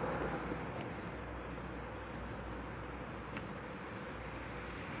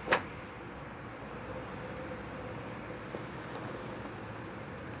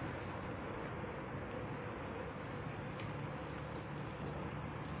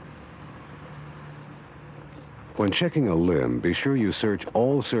 When checking a limb, be sure you search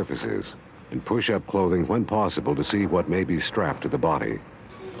all surfaces and push up clothing when possible to see what may be strapped to the body.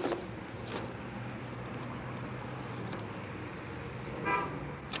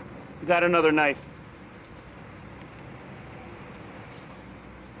 We got another knife.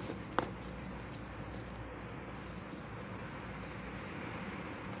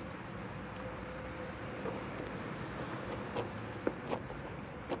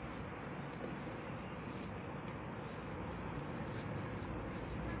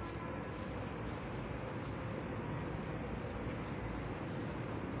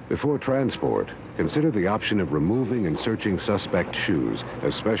 Before transport, consider the option of removing and searching suspect shoes,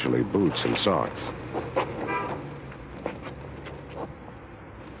 especially boots and socks.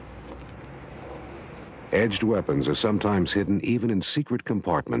 Edged weapons are sometimes hidden even in secret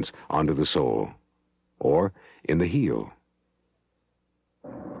compartments under the sole, or in the heel.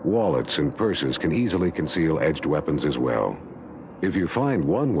 Wallets and purses can easily conceal edged weapons as well. If you find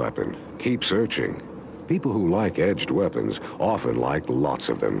one weapon, keep searching. People who like edged weapons often like lots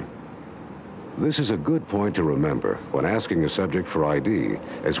of them. This is a good point to remember when asking a subject for ID,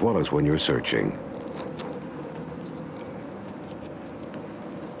 as well as when you're searching.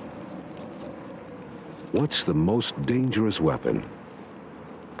 What's the most dangerous weapon?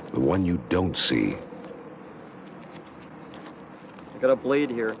 The one you don't see. I got a blade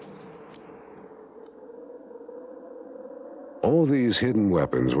here. All these hidden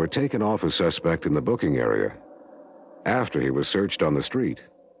weapons were taken off a suspect in the booking area after he was searched on the street.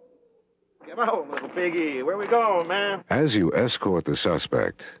 Come on, little piggy. Where we going, man? As you escort the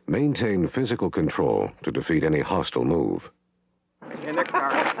suspect, maintain physical control to defeat any hostile move. In the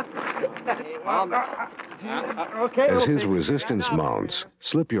car. Okay. As his resistance mounts,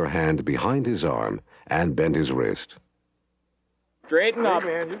 slip your hand behind his arm and bend his wrist. Straighten up. Hey,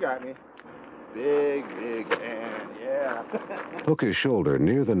 man, you got me. Big hand, yeah. Hook his shoulder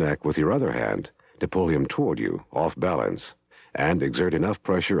near the neck with your other hand to pull him toward you, off balance, and exert enough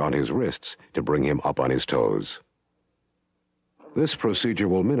pressure on his wrists to bring him up on his toes. This procedure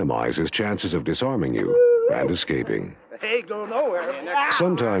will minimize his chances of disarming you and escaping. Ain't going nowhere.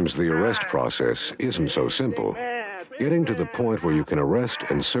 Sometimes the arrest process isn't so simple. Getting to the point where you can arrest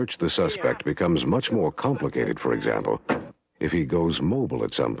and search the suspect becomes much more complicated, for example, if he goes mobile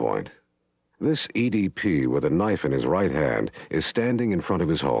at some point. This EDP with a knife in his right hand is standing in front of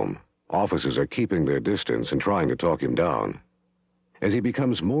his home. Officers are keeping their distance and trying to talk him down. As he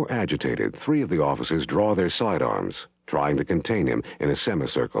becomes more agitated, 3 of the officers draw their sidearms, trying to contain him in a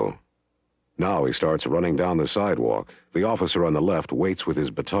semicircle. Now he starts running down the sidewalk. The officer on the left waits with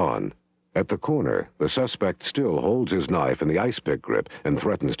his baton. At the corner, the suspect still holds his knife in the ice pick grip and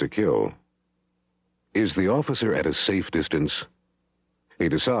threatens to kill. Is the officer at a safe distance? He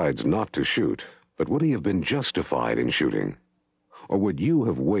decides not to shoot, but would he have been justified in shooting? Or would you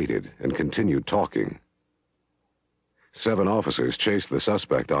have waited and continued talking? 7 officers chase the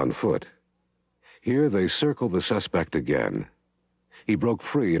suspect on foot. Here they circle the suspect again. He broke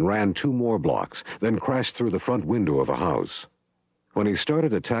free and ran 2 more blocks, then crashed through the front window of a house. When he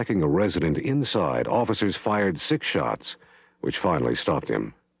started attacking a resident inside, officers fired 6 shots, which finally stopped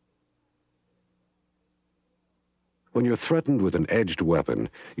him. When you're threatened with an edged weapon,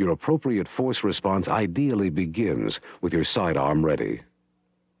 your appropriate force response ideally begins with your sidearm ready.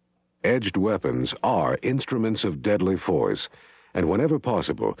 Edged weapons are instruments of deadly force, And whenever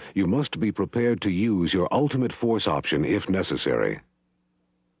possible, you must be prepared to use your ultimate force option if necessary.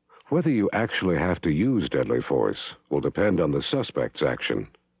 Whether you actually have to use deadly force will depend on the suspect's action.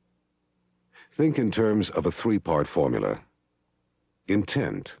 Think in terms of a three-part formula.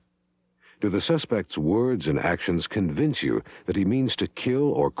 Intent. Do the suspect's words and actions convince you that he means to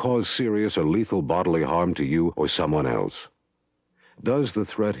kill or cause serious or lethal bodily harm to you or someone else? Does the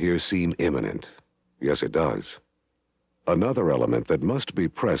threat here seem imminent? Yes, it does. Another element that must be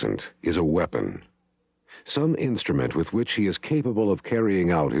present is a weapon. Some instrument with which he is capable of carrying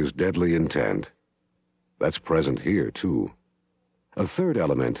out his deadly intent. That's present here, too. A third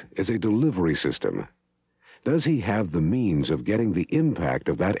element is a delivery system. Does he have the means of getting the impact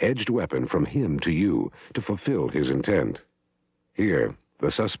of that edged weapon from him to you to fulfill his intent? Here,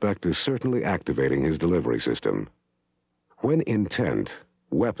 the suspect is certainly activating his delivery system. When intent,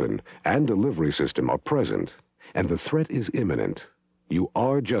 weapon, and delivery system are present, and the threat is imminent, you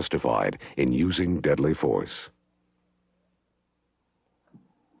are justified in using deadly force.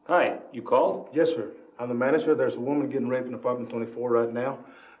 Hi, you called? Yes, sir. I'm the manager. There's a woman getting raped in apartment 24 right now.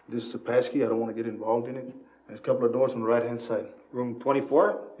 This is a passkey. I don't want to get involved in it. There's a couple of doors on the right-hand side. Room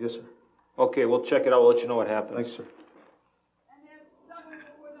 24? Yes, sir. Okay, we'll check it out. We'll let you know what happens. Thanks, sir.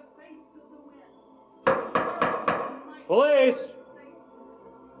 Police!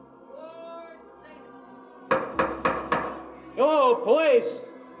 Hello, police!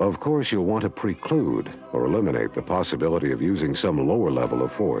 Of course, you'll want to preclude or eliminate the possibility of using some lower level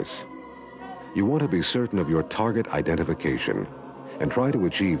of force. You want to be certain of your target identification and try to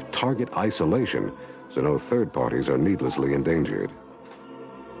achieve target isolation so no third parties are needlessly endangered.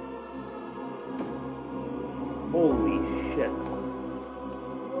 Holy shit.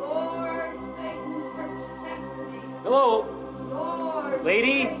 Lord, Satan, protect me. Hello? Lord,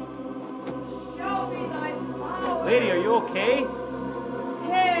 Lady? Satan, show me thy power. Lady, are you okay?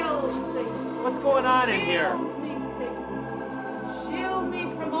 Hail, Satan. What's going on in here? Shield me, Satan. Shield me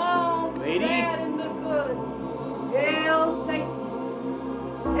from all the Lady? bad and the good. Hail,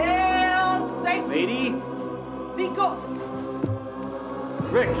 Satan. Hail, Satan. Lady? Be good.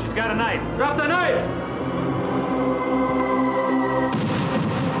 Rick, she's got a knife. Drop the knife!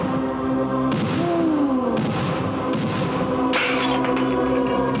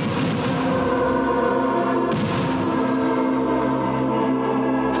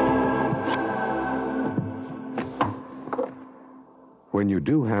 When you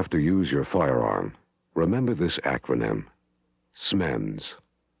do have to use your firearm, remember this acronym, SMENS.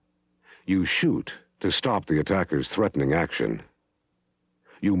 You shoot to stop the attacker's threatening action.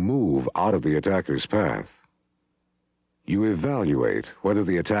 You move out of the attacker's path. You evaluate whether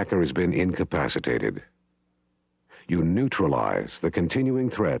the attacker has been incapacitated. You neutralize the continuing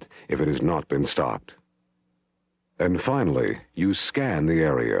threat if it has not been stopped. And finally, you scan the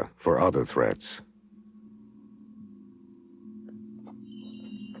area for other threats.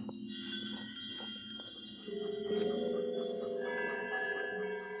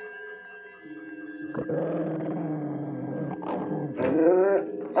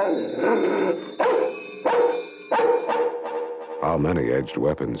 How many edged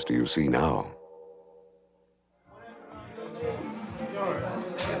weapons do you see now?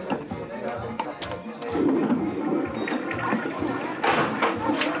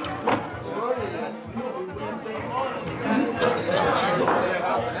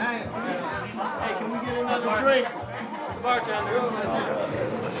 Hey, can we get another drink?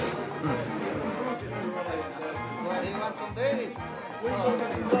 Bartender.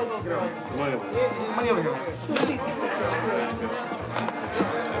 Money over here.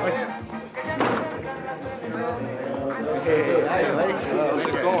 How's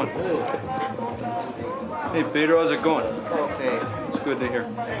it going? Hey, Peter, how's it going? Okay. It's good to hear.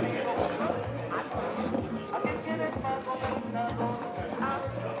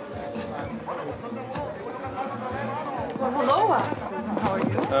 Well, hello, Susan. How are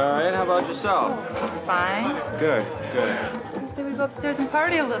you? All right, how about yourself? Just fine. Good, good. Say we go upstairs and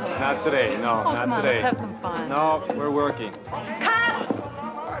party a little. Not today, no, Oh, not come on, today. let's have some fun. No, we're working.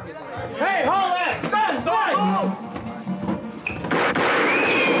 Hey, hold that! Stand, stand!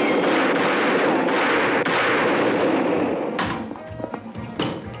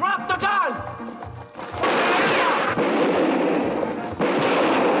 Drop the gun!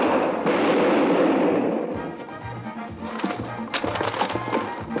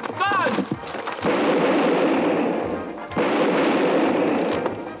 Gun!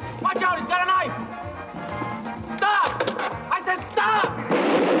 Watch out, he's got a knife! Stop! I said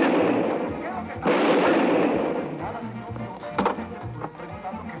stop!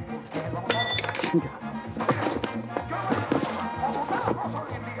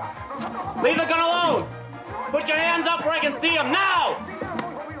 Leave the gun alone! Put your hands up where I can see them now!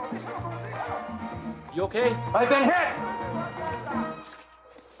 You okay? I've been hit!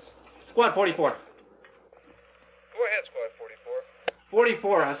 Squad 44. Go ahead, Squad 44.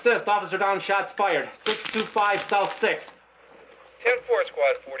 44, assist, officer down, shots fired. 625 South 6. 10-4,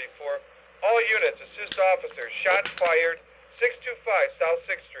 Squad 44. All units, assist officers, shots fired, 625 South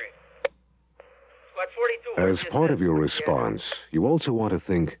 6th Street. Squad 42. As part of your response, you also want to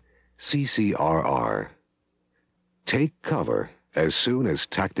think CCRR. Take cover as soon as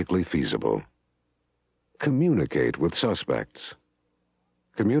tactically feasible. Communicate with suspects.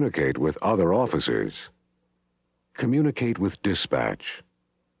 Communicate with other officers. Communicate with dispatch.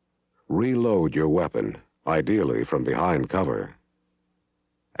 Reload your weapon, ideally from behind cover.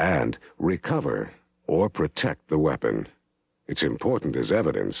 And recover or protect the weapon. It's important as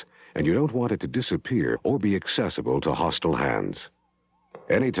evidence, and you don't want it to disappear or be accessible to hostile hands.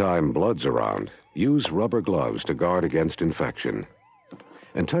 Anytime blood's around, use rubber gloves to guard against infection.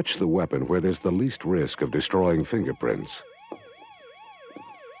 And touch the weapon where there's the least risk of destroying fingerprints.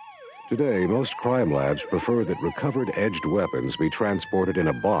 Today, most crime labs prefer that recovered edged weapons be transported in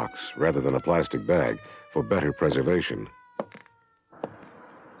a box rather than a plastic bag for better preservation.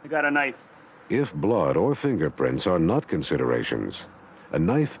 I got a knife. If blood or fingerprints are not considerations, a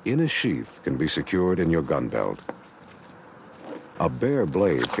knife in a sheath can be secured in your gun belt. A bare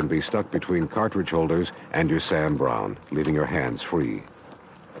blade can be stuck between cartridge holders and your Sam Brown, leaving your hands free.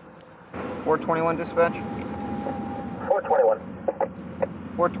 421 dispatch? 421.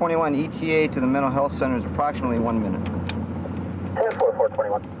 421 ETA to the mental health center is approximately 1 minute. 10-4,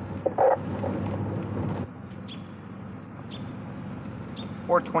 421.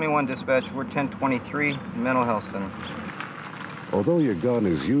 421 dispatch, we're 1023 mental health center. Although your gun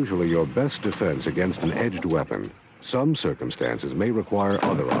is usually your best defense against an edged weapon, some circumstances may require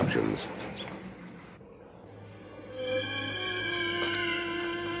other options.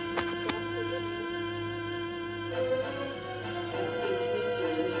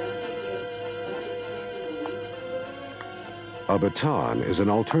 A baton is an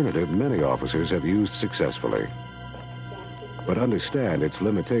alternative many officers have used successfully. But understand its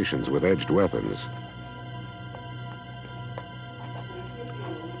limitations with edged weapons.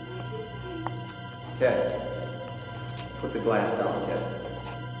 Ted, put the glass down, Ted.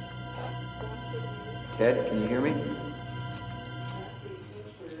 Ted, can you hear me?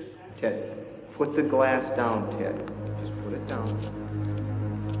 Ted, put the glass down, Ted. Just put it down.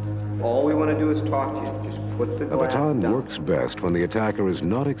 All we want to do is talk to you. Just put the glass down. A baton works best when the attacker is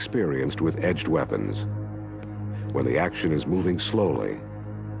not experienced with edged weapons, when the action is moving slowly,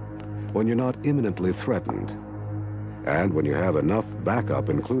 when you're not imminently threatened, and when you have enough backup,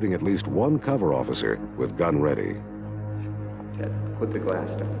 including at least one cover officer with gun ready. Ted, put the glass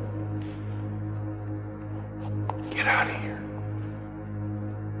down. Get out of here.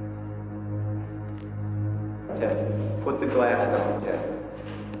 Ted, put the glass down, Ted.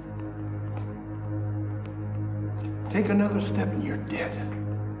 Take another step and you're dead.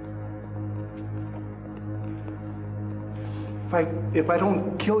 If I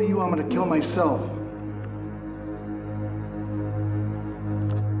don't kill you, I'm gonna kill myself.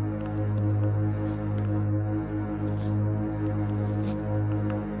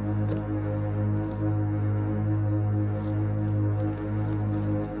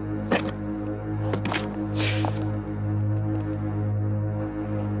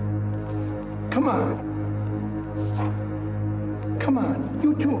 Come on. Come on,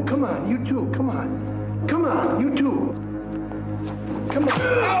 you too, come on, you too, come on. Come on, you too. Come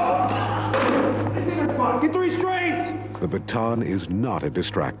on. Get the restraints! The baton is not a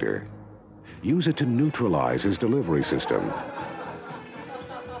distractor. Use it to neutralize his delivery system.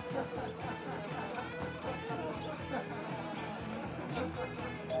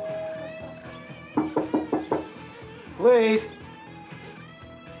 Please.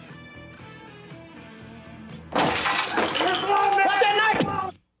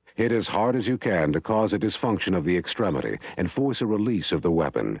 Hit as hard as you can to cause a dysfunction of the extremity and force a release of the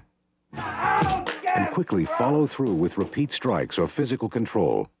weapon. And quickly follow through with repeat strikes or physical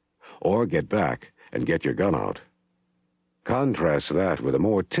control, or get back and get your gun out. Contrast that with a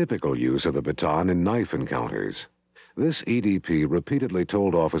more typical use of the baton in knife encounters. This EDP repeatedly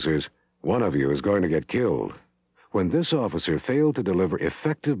told officers, "One of you is going to get killed." When this officer failed to deliver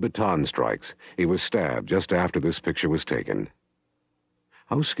effective baton strikes, he was stabbed just after this picture was taken.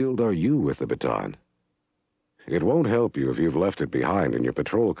 How skilled are you with the baton? It won't help you if you've left it behind in your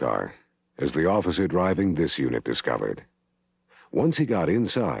patrol car, as the officer driving this unit discovered. Once he got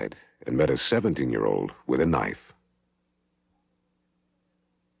inside and met a 17-year-old with a knife.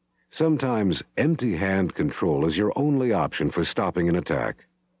 Sometimes empty hand control is your only option for stopping an attack.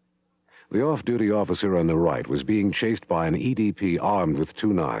 The off-duty officer on the right was being chased by an EDP armed with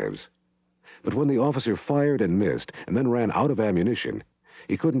 2 knives. But when the officer fired and missed and then ran out of ammunition,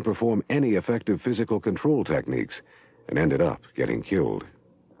 he couldn't perform any effective physical control techniques and ended up getting killed.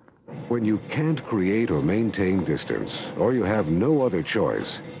 When you can't create or maintain distance, or you have no other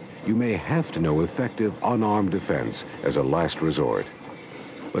choice, you may have to know effective unarmed defense as a last resort.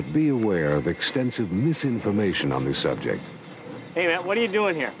 But be aware of extensive misinformation on this subject. Hey, man, what are you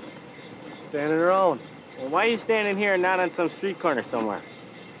doing here? Standing around. Well, why are you standing here and not on some street corner somewhere?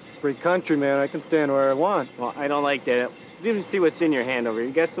 Free country, man. I can stand where I want. Well, I don't like that. You can see what's in your hand over here.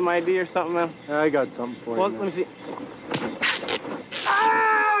 You got some ID or something, man? I got something for you. Well, let me see.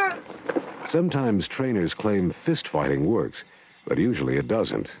 Sometimes trainers claim fist fighting works, but usually it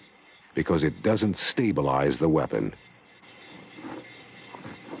doesn't, because it doesn't stabilize the weapon.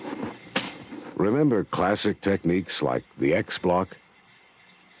 Remember classic techniques like the X block?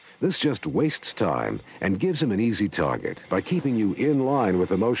 This just wastes time and gives him an easy target by keeping you in line with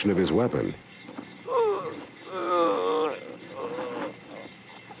the motion of his weapon.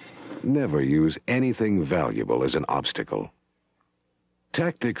 Never use anything valuable as an obstacle.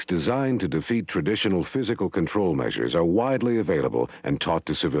 Tactics designed to defeat traditional physical control measures are widely available and taught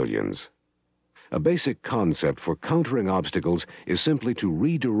to civilians. A basic concept for countering obstacles is simply to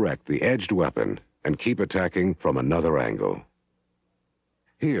redirect the edged weapon and keep attacking from another angle.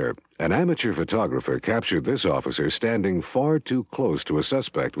 Here, an amateur photographer captured this officer standing far too close to a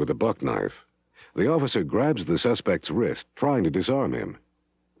suspect with a buck knife. The officer grabs the suspect's wrist, trying to disarm him.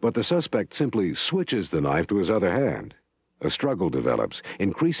 But the suspect simply switches the knife to his other hand. A struggle develops,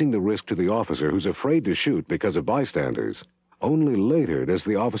 increasing the risk to the officer who's afraid to shoot because of bystanders. Only later does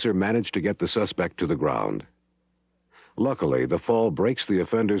the officer manage to get the suspect to the ground. Luckily, the fall breaks the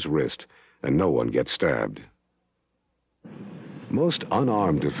offender's wrist, and no one gets stabbed. Most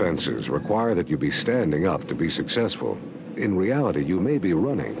unarmed defenses require that you be standing up to be successful. In reality, you may be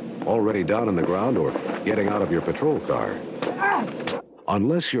running, already down on the ground, or getting out of your patrol car.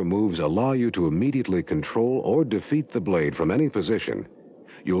 Unless your moves allow you to immediately control or defeat the blade from any position,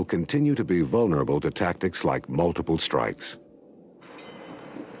 you'll continue to be vulnerable to tactics like multiple strikes.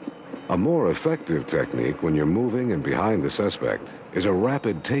 A more effective technique when you're moving and behind the suspect is a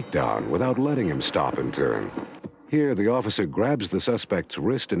rapid takedown without letting him stop and turn. Here, the officer grabs the suspect's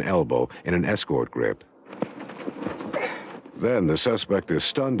wrist and elbow in an escort grip. Then the suspect is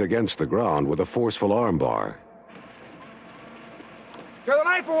stunned against the ground with a forceful armbar. Throw the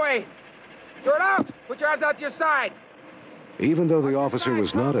knife away! Throw it out! Put your arms out to your side! Even though the officer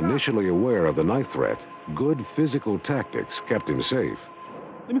was not initially aware of the knife threat, good physical tactics kept him safe.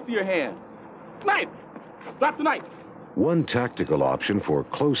 Let me see your hands. Knife! Drop the knife! One tactical option for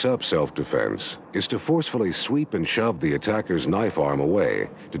close-up self-defense is to forcefully sweep and shove the attacker's knife arm away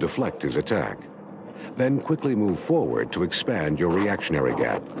to deflect his attack. Then quickly move forward to expand your reactionary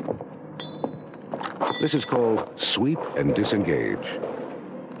gap. This is called sweep and disengage.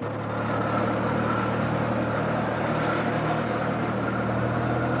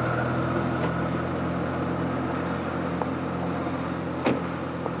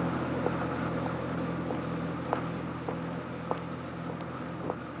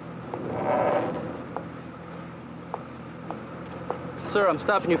 Sir, I'm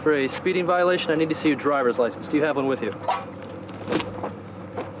stopping you for a speeding violation. I need to see your driver's license. Do you have one with you?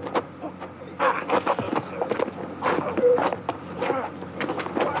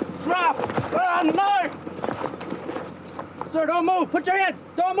 Sir, don't move. Put your hands.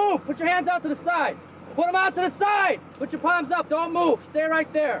 Don't move. Put your hands out to the side. Put them out to the side. Put your palms up. Don't move. Stay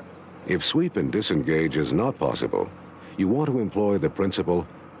right there. If sweep and disengage is not possible, you want to employ the principle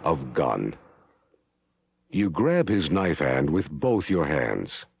of gun. You grab his knife hand with both your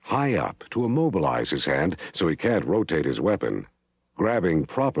hands, high up to immobilize his hand so he can't rotate his weapon. Grabbing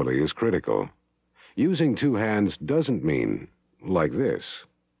properly is critical. Using two hands doesn't mean like this.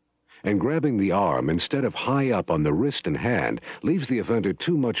 And grabbing the arm instead of high up on the wrist and hand leaves the offender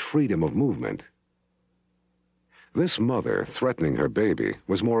too much freedom of movement. This mother threatening her baby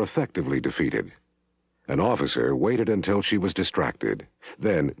was more effectively defeated. An officer waited until she was distracted,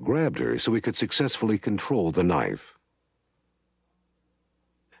 then grabbed her so he could successfully control the knife.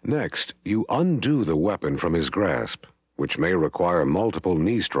 Next, you undo the weapon from his grasp, which may require multiple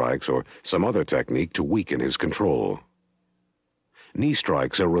knee strikes or some other technique to weaken his control. Knee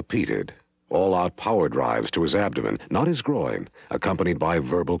strikes are repeated, all-out power drives to his abdomen, not his groin, accompanied by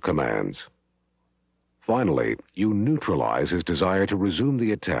verbal commands. Finally, you neutralize his desire to resume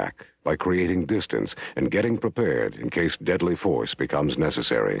the attack by creating distance and getting prepared in case deadly force becomes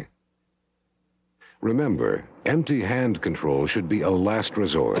necessary. Remember, empty hand control should be a last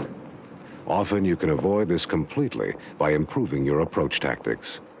resort. Often you can avoid this completely by improving your approach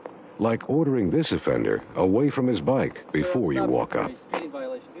tactics. Like ordering this offender away from his bike before you walk up.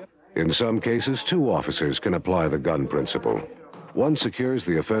 In some cases, 2 officers can apply the gun principle. One secures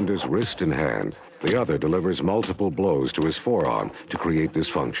the offender's wrist and hand. The other delivers multiple blows to his forearm to create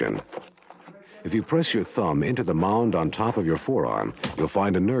dysfunction. If you press your thumb into the mound on top of your forearm, you'll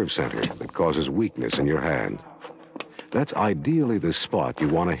find a nerve center that causes weakness in your hand. That's ideally the spot you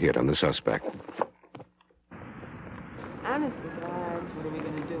want to hit on the suspect. Honest to God. What are we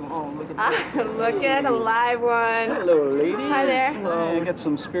going to do? Oh, look at that. Look at a live one. Hello, lady. Hi there. Hello. I got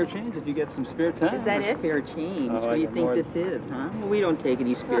some spare change if you get some spare time. Is that it? Spare change. What do you think this is, huh? Well, we don't take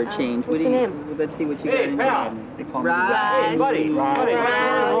any spare change. What's your name? Well, let's see what you got in pal. They call me Ron. Hey, buddy. Buddy, what's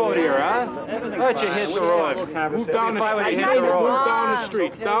the road here, huh? Let you hit the road. Move down the street. Hit the road. Move down the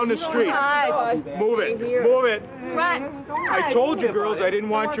street. Down the street. Move it. Move it. Run. I told you, girls, I didn't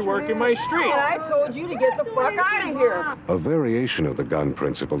want you working my street. And I told you to get the fuck out of here. A variation of the gun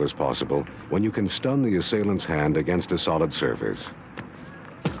principle is possible when you can stun the assailant's hand against a solid surface.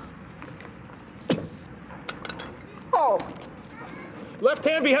 Oh. Left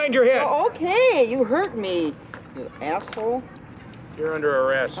hand behind your head. Oh, okay, you hurt me, you asshole. You're under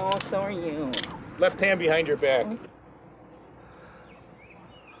arrest. Oh, so are you. Left hand behind your back.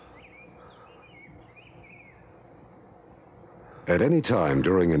 At any time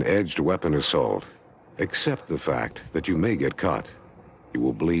during an edged weapon assault, accept the fact that you may get cut. You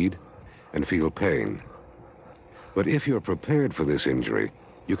will bleed and feel pain. But if you're prepared for this injury,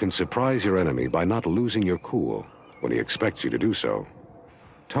 you can surprise your enemy by not losing your cool when he expects you to do so.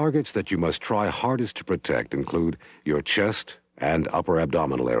 Targets that you must try hardest to protect include your chest and upper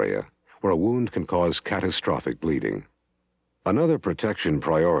abdominal area, where a wound can cause catastrophic bleeding. Another protection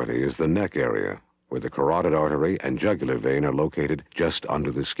priority is the neck area, where the carotid artery and jugular vein are located just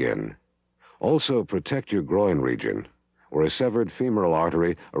under the skin. Also, protect your groin region, where a severed femoral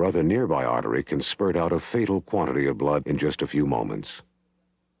artery or other nearby artery can spurt out a fatal quantity of blood in just a few moments.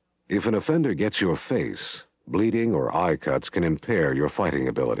 If an offender gets your face, bleeding or eye cuts can impair your fighting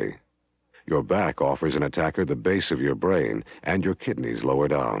ability. Your back offers an attacker the base of your brain and your kidneys lower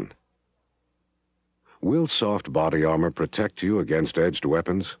down. Will soft body armor protect you against edged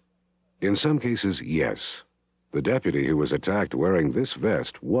weapons? In some cases, yes. The deputy who was attacked wearing this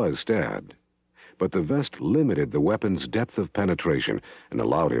vest was stabbed. But the vest limited the weapon's depth of penetration and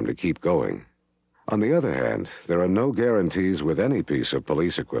allowed him to keep going. On the other hand, there are no guarantees with any piece of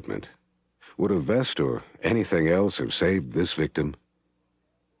police equipment. Would a vest or anything else have saved this victim?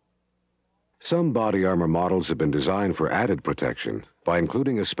 Some body armor models have been designed for added protection by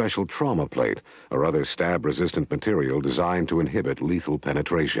including a special trauma plate or other stab-resistant material designed to inhibit lethal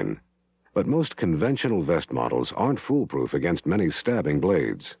penetration. But most conventional vest models aren't foolproof against many stabbing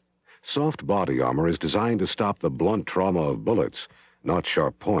blades. Soft body armor is designed to stop the blunt trauma of bullets, not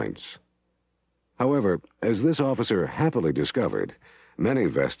sharp points. However, as this officer happily discovered, many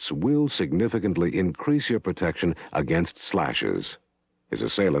vests will significantly increase your protection against slashes. His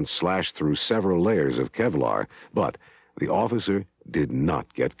assailant slashed through several layers of Kevlar, but the officer did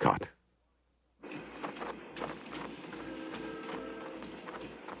not get cut.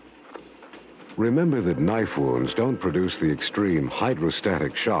 Remember that knife wounds don't produce the extreme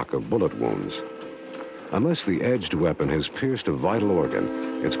hydrostatic shock of bullet wounds. Unless the edged weapon has pierced a vital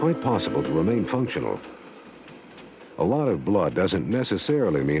organ, it's quite possible to remain functional. A lot of blood doesn't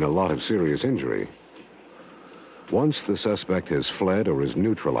necessarily mean a lot of serious injury. Once the suspect has fled or is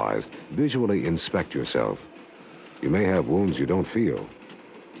neutralized, visually inspect yourself. You may have wounds you don't feel.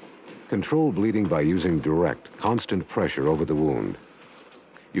 Control bleeding by using direct, constant pressure over the wound.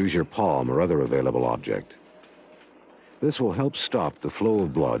 Use your palm or other available object. This will help stop the flow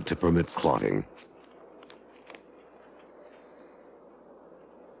of blood to permit clotting.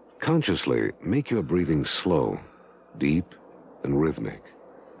 Consciously, make your breathing slow, deep, and rhythmic.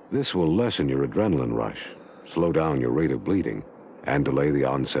 This will lessen your adrenaline rush, slow down your rate of bleeding, and delay the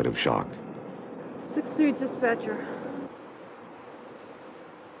onset of shock. 6-3 dispatcher.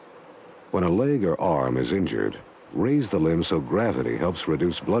 When a leg or arm is injured, raise the limb so gravity helps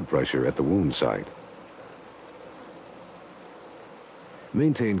reduce blood pressure at the wound site.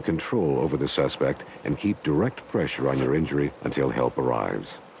 Maintain control over the suspect and keep direct pressure on your injury until help arrives.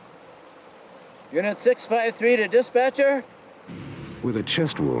 Unit 653 to dispatcher. With a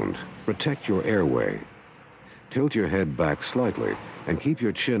chest wound, protect your airway. Tilt your head back slightly and keep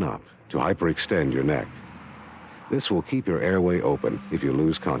your chin up to hyperextend your neck. This will keep your airway open if you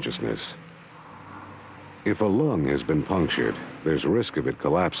lose consciousness. If a lung has been punctured, there's risk of it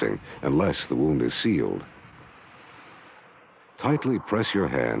collapsing unless the wound is sealed. Tightly press your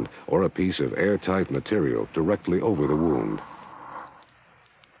hand or a piece of airtight material directly over the wound.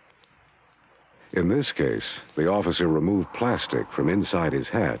 In this case, the officer removed plastic from inside his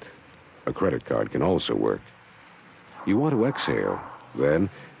hat. A credit card can also work. You want to exhale, then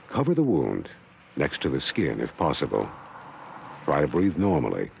cover the wound next to the skin if possible. Try to breathe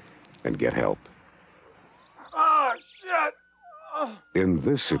normally and get help. Ah, shit! In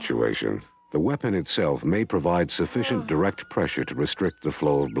this situation, the weapon itself may provide sufficient direct pressure to restrict the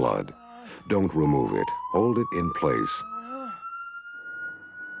flow of blood. Don't remove it. Hold it in place.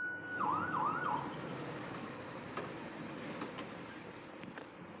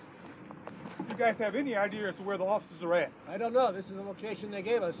 You guys have any idea as to where the officers are at? I don't know. This is the location they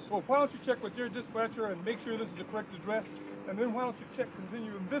gave us. Well, why don't you check with your dispatcher and make sure this is the correct address? And then why don't you check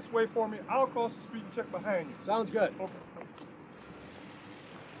continuing this way for me? I'll cross the street and check behind you. Sounds good. Okay.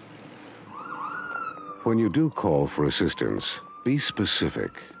 When you do call for assistance, be specific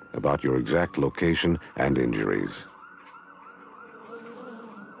about your exact location and injuries.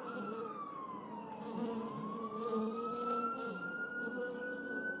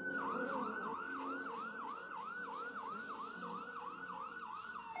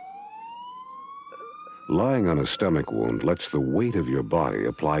 Lying on a stomach wound lets the weight of your body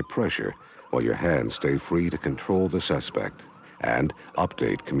apply pressure while your hands stay free to control the suspect and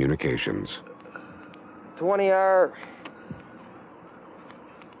update communications. 20R.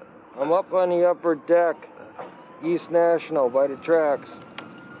 I'm up on the upper deck, East National, by the tracks.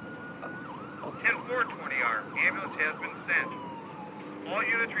 10-4-20R. Ambulance has been sent. All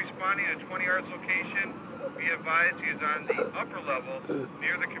units responding to 20R's location, be advised he is on the upper level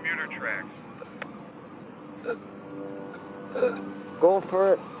near the commuter tracks. Go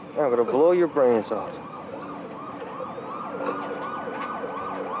for it. I'm gonna blow your brains out.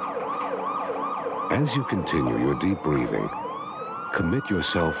 As you continue your deep breathing, commit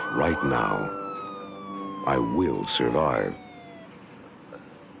yourself right now. I will survive.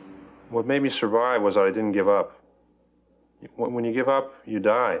 What made me survive was that I didn't give up. When you give up, you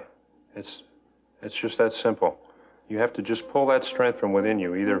die. It's just that simple. You have to just pull that strength from within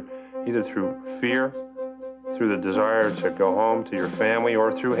you, either through fear, through the desire to go home to your family,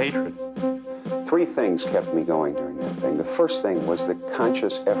 or through hatred. Three things kept me going during that thing. The first thing was the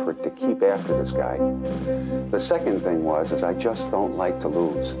conscious effort to keep after this guy. The second thing was I just don't like to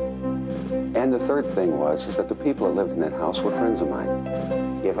lose. And the third thing was that the people that lived in that house were friends of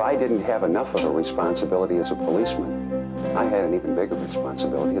mine. If I didn't have enough of a responsibility as a policeman, I had an even bigger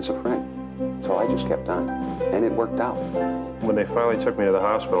responsibility as a friend. So I just kept on, and it worked out. When they finally took me to the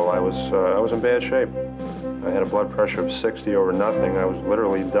hospital, I was in bad shape. I had a blood pressure of 60 over nothing. I was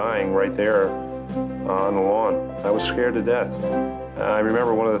literally dying right there on the lawn. I was scared to death. I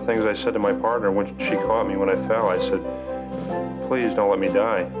remember one of the things I said to my partner when she caught me when I fell. I said, "Please don't let me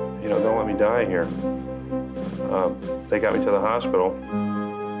die. You know, don't let me die here." They got me to the hospital,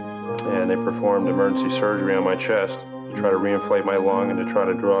 and they performed emergency surgery on my chest to try to reinflate my lung and to try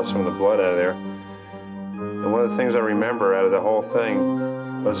to draw some of the blood out of there. And one of the things I remember out of the whole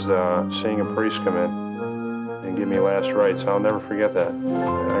thing was seeing a priest come in and give me last rites. I'll never forget that.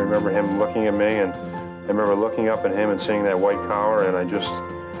 I remember him looking at me, and I remember looking up at him and seeing that white collar, and I just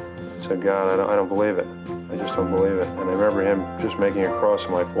said, "God, I don't believe it. I just don't believe it." And I remember him just making a cross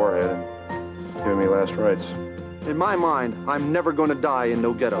on my forehead and giving me last rites. In my mind, I'm never going to die in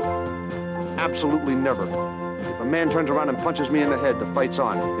no ghetto. Absolutely never. If a man turns around and punches me in the head, the fight's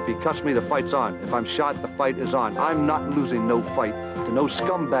on. If he cuts me, the fight's on. If I'm shot, the fight is on. I'm not losing no fight to no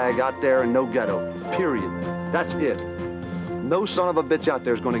scumbag out there in no ghetto. Period. That's it. No son of a bitch out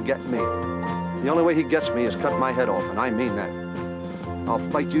there is going to get me. The only way he gets me is cut my head off, and I mean that. I'll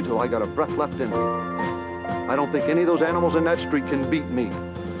fight you till I got a breath left in me. I don't think any of those animals in that street can beat me.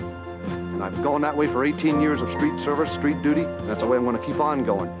 And I've gone that way for 18 years of street service, street duty, and that's the way I'm going to keep on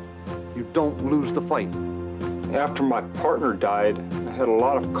going. You don't lose the fight. After my partner died, I had a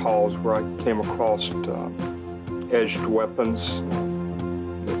lot of calls where I came across edged weapons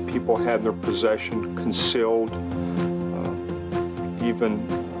that people had in their possession, concealed, even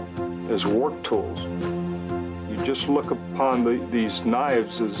as work tools. You just look upon these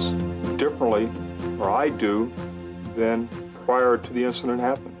knives as differently, or I do, than prior to the incident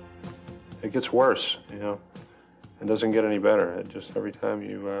happened. It gets worse, you know. It doesn't get any better. It just every time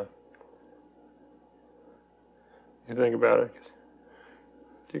you think about it,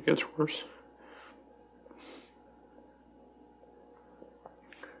 it gets worse.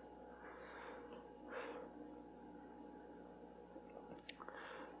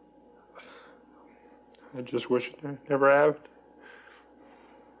 I just wish it never happened.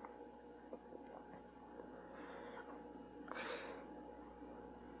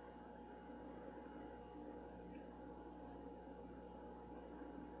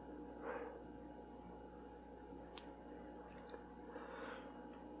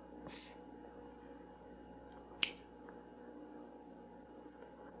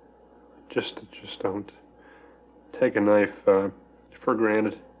 Just don't take a knife for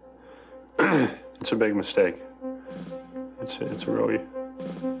granted. It's a big mistake. It's a really,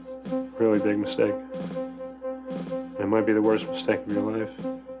 really big mistake. It might be the worst mistake of your life.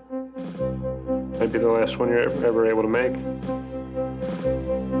 Might be the last one you're ever able to make.